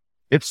team,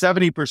 if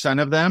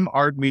 70% of them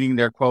aren't meeting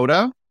their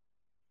quota,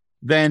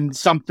 then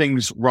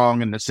something's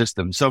wrong in the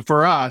system. So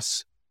for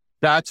us,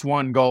 that's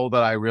one goal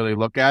that I really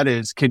look at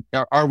is,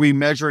 are we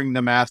measuring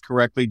the math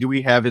correctly? Do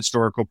we have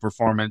historical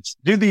performance?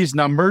 Do these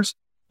numbers,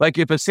 like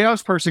if a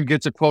salesperson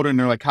gets a quota and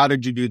they're like, how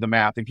did you do the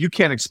math? If you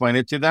can't explain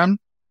it to them,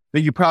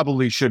 then you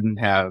probably shouldn't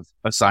have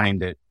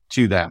assigned it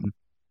to them.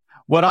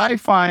 What I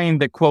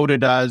find that quota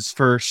does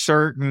for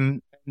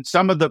certain,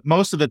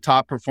 most of the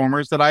top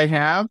performers that I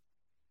have,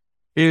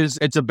 is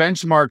it's a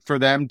benchmark for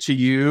them to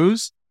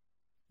use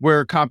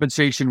where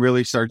compensation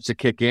really starts to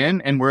kick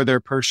in and where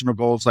their personal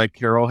goals, like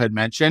Carol had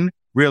mentioned,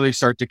 really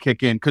start to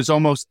kick in. Because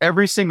almost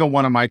every single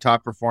one of my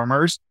top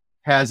performers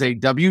has a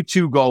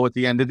W-2 goal at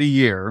the end of the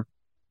year,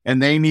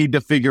 and they need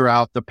to figure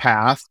out the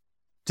path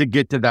to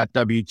get to that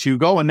W-2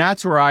 goal. And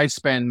that's where I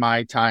spend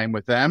my time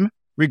with them,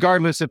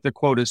 regardless if the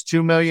quote is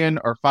 2 million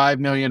or 5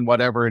 million,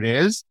 whatever it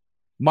is.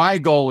 My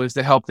goal is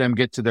to help them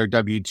get to their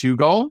W-2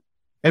 goal.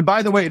 And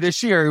by the way,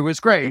 this year it was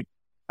great.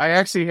 I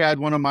actually had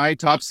one of my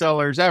top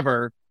sellers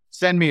ever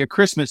send me a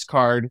Christmas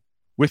card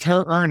with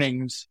her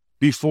earnings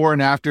before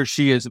and after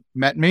she has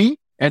met me.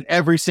 And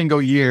every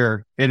single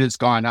year it has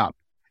gone up.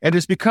 And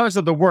it's because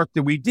of the work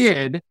that we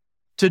did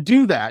to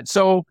do that.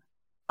 So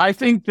I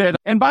think that,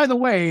 and by the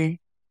way,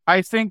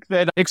 I think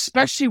that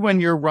especially when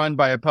you're run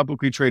by a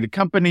publicly traded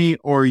company,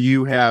 or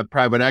you have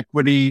private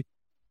equity,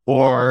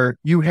 or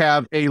you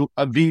have a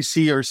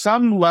VC or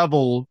some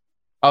level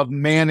of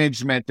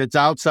management that's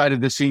outside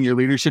of the senior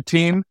leadership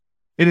team,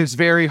 it is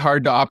very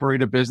hard to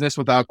operate a business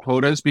without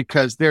quotas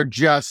because they're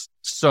just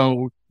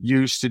so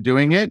used to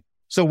doing it.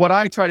 So what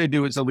I try to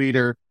do as a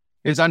leader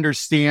is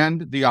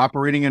understand the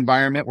operating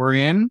environment we're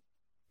in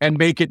and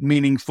make it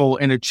meaningful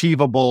and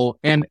achievable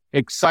and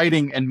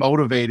exciting and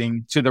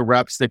motivating to the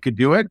reps that could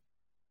do it.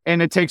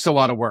 And it takes a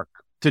lot of work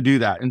to do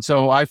that. And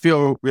so I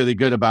feel really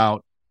good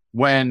about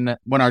when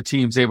our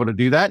team's able to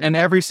do that. And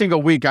every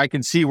single week I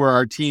can see where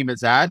our team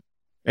is at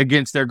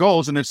against their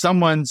goals. And if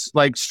someone's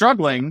like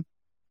struggling,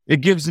 it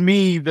gives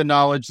me the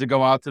knowledge to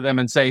go out to them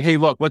and say, hey,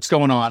 look, what's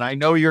going on? I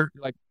know you're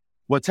like,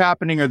 what's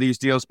happening? Are these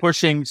deals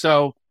pushing?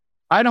 So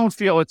I don't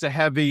feel it's a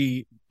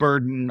heavy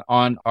burden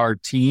on our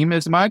team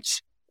as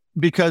much,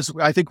 because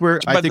I think we're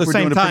doing a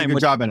pretty good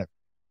job in it.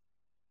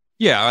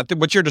 Yeah, I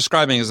think what you're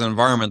describing is an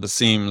environment that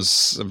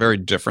seems very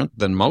different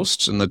than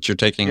most, and that you're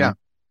taking a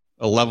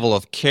level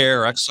of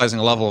care, exercising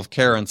a level of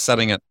care and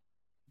setting it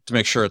to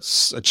make sure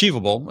it's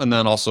achievable, and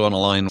then also in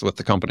line with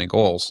the company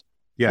goals.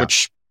 Yeah.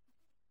 Which,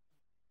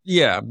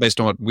 based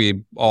on what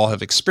we all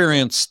have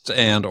experienced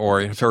and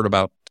or have heard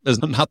about, is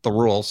not the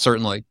rule,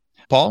 certainly.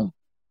 Paul?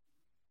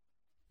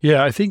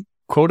 Yeah, I think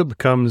quota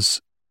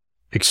becomes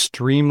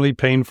extremely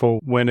painful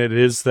when it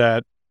is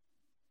that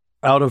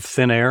out of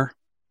thin air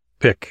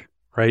pick,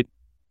 right?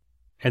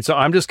 And so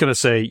I'm just going to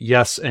say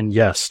yes and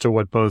yes to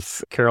what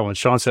both Carol and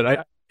Sean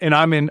said.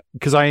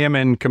 Because I am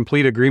in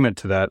complete agreement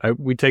to that.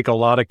 We take a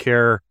lot of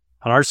care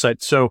on our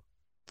side. So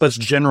let's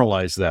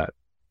generalize that.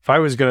 If I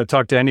was going to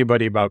talk to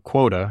anybody about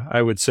quota,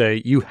 I would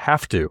say you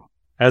have to,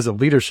 as a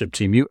leadership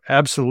team, you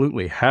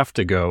absolutely have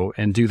to go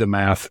and do the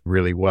math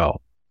really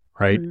well,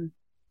 right?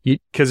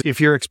 Because if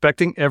you're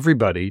expecting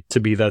everybody to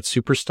be that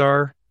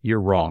superstar,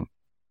 you're wrong.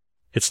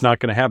 It's not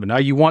going to happen. Now,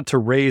 you want to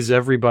raise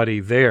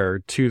everybody there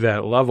to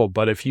that level,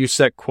 but if you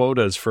set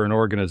quotas for an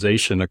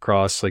organization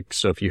across,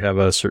 so if you have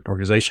a certain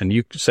organization,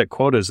 you set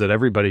quotas that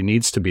everybody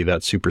needs to be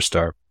that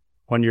superstar.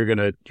 When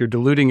you're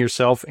diluting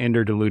yourself and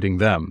you're diluting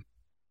them.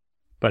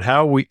 But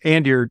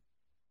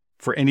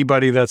for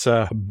anybody that's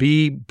a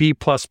B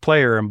plus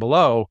player and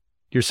below,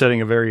 you're setting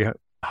a very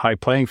high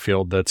playing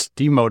field that's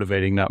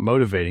demotivating, not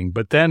motivating.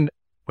 But then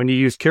when you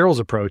use Carol's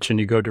approach and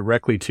you go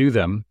directly to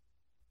them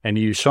and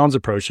you use Sean's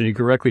approach and you go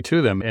directly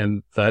to them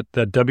and that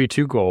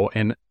W-2 goal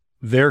and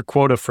their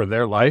quota for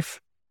their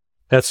life,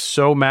 that's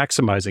so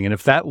maximizing. And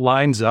if that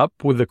lines up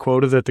with the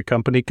quota that the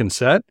company can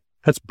set,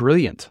 that's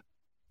brilliant.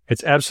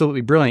 It's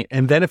absolutely brilliant.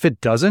 And then if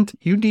it doesn't,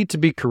 you need to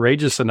be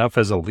courageous enough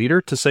as a leader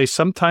to say,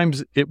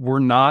 sometimes we're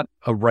not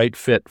a right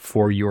fit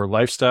for your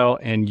lifestyle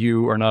and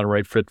you are not a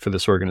right fit for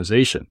this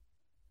organization.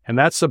 And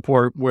that's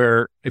support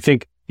where I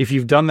think if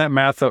you've done that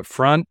math up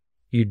front,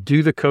 you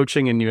do the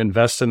coaching and you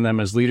invest in them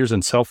as leaders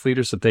and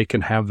self-leaders that they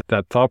can have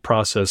that thought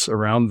process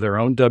around their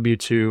own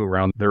W-2,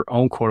 around their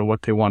own quota,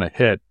 what they want to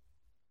hit.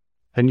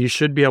 And you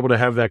should be able to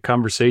have that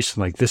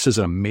conversation like, this is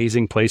an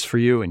amazing place for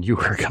you and you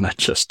are going to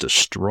just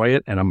destroy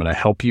it and I'm going to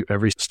help you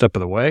every step of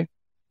the way.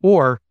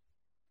 Or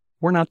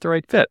we're not the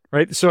right fit,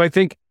 right? So I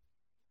think,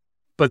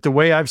 but the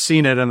way I've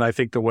seen it, and I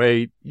think the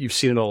way you've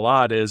seen it a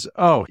lot is,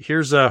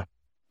 here's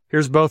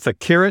both a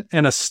carrot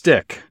and a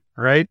stick,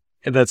 right?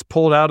 That's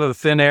pulled out of the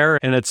thin air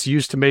and it's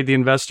used to make the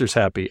investors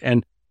happy.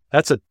 And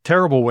that's a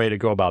terrible way to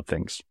go about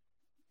things.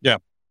 Yeah.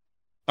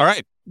 All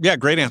right. Yeah,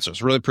 great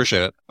answers. Really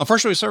appreciate it.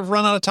 Unfortunately, we sort of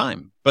run out of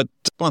time, but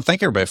I want to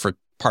thank everybody for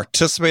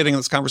participating in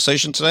this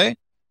conversation today.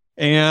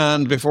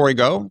 And before we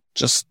go,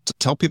 just to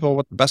tell people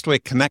what the best way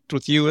to connect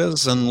with you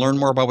is and learn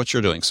more about what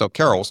you're doing. So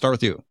Carol, we'll start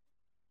with you.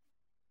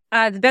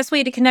 The best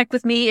way to connect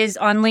with me is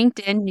on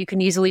LinkedIn. You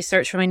can easily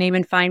search for my name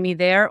and find me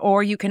there.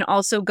 Or you can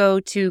also go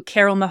to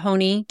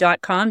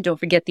carolmahoney.com. Don't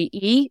forget the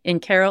E in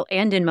Carol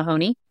and in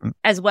Mahoney,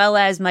 as well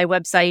as my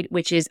website,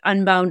 which is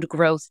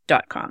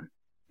unboundgrowth.com.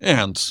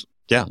 And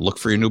yeah, look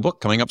for your new book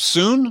coming up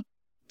soon.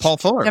 Paul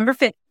Fuller. September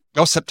 5th.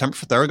 Oh, September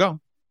 5th. There we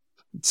go.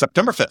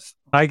 September 5th.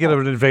 I get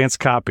an advanced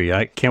copy.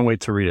 I can't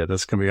wait to read it.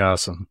 That's going to be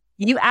awesome.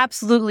 You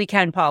absolutely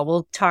can, Paul.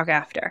 We'll talk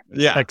after.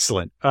 Yeah.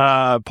 Excellent.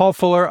 Paul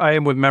Fuller, I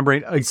am with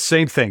Membrain.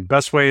 Same thing.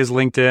 Best way is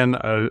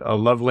LinkedIn. I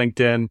love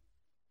LinkedIn.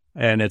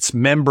 And it's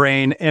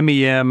Membrain,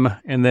 MEM,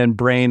 and then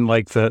brain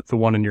like the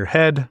one in your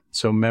head.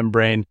 So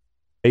Membrain.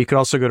 You can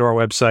also go to our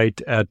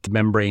website at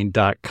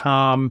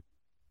membrain.com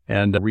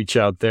and reach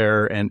out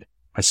there. And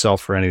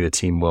myself or any of the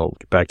team will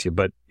get back to you.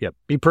 But yeah,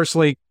 me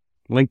personally,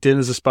 LinkedIn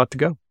is the spot to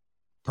go.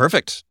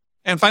 Perfect.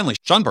 And finally,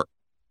 Sean Burke.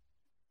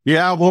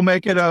 Yeah, we'll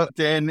make it up.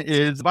 Then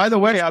is, by the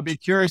way, I'll be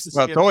curious to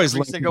see if every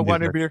single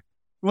one of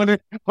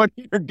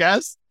your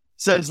guests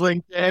says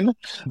LinkedIn.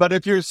 But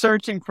if you're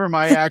searching for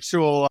my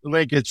actual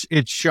link, it's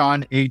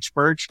Sean H.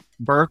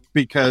 Burke,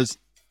 because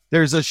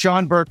there's a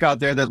Sean Burke out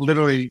there that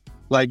literally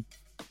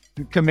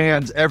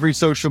commands every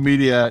social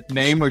media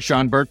name of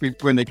Sean Burke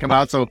when they come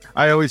out. So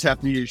I always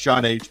have to use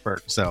Sean H.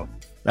 Burke. So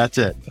that's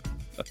it.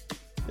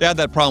 Yeah, I had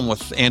that problem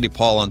with Andy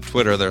Paul on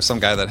Twitter. There's some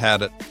guy that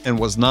had it and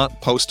was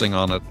not posting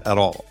on it at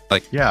all.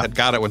 Had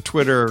got it when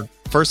Twitter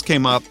first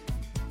came up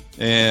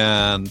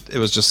and it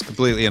was just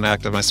completely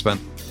inactive. I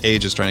spent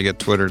ages trying to get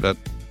Twitter to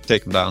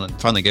take him down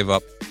and finally gave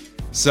up.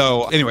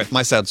 So anyway,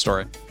 my sad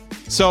story.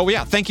 So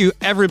yeah, thank you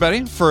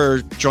everybody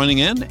for joining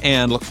in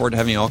and look forward to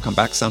having you all come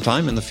back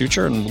sometime in the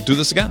future and we'll do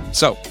this again.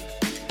 So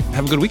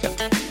have a good weekend.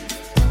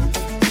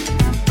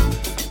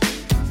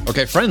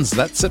 Okay, friends,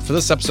 that's it for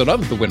this episode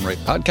of the Win Rate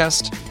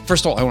Podcast.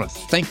 First of all, I want to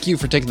thank you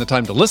for taking the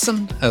time to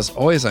listen. As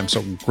always, I'm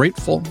so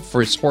grateful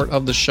for your support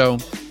of the show.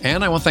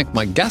 And I want to thank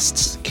my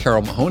guests,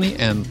 Carol Mahoney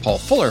and Paul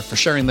Fuller, for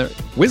sharing their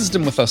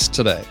wisdom with us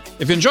today.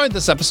 If you enjoyed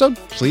this episode,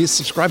 please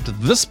subscribe to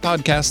this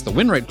podcast, the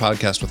Win Rate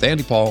Podcast with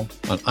Andy Paul,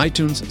 on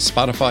iTunes and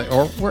Spotify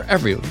or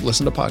wherever you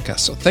listen to podcasts.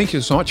 So thank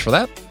you so much for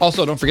that.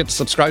 Also, don't forget to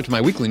subscribe to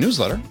my weekly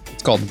newsletter.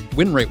 It's called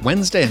Win Rate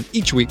Wednesday, and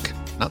each week,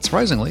 not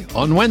surprisingly,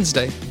 on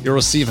Wednesday, you'll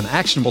receive an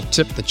actionable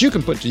tip that you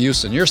can put to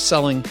use in your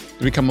selling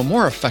to become a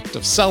more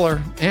effective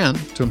seller and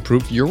to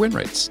improve your win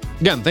rates.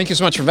 Again, thank you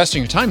so much for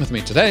investing your time with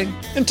me today.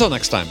 Until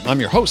next time, I'm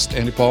your host,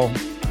 Andy Paul.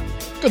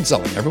 Good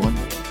selling, everyone.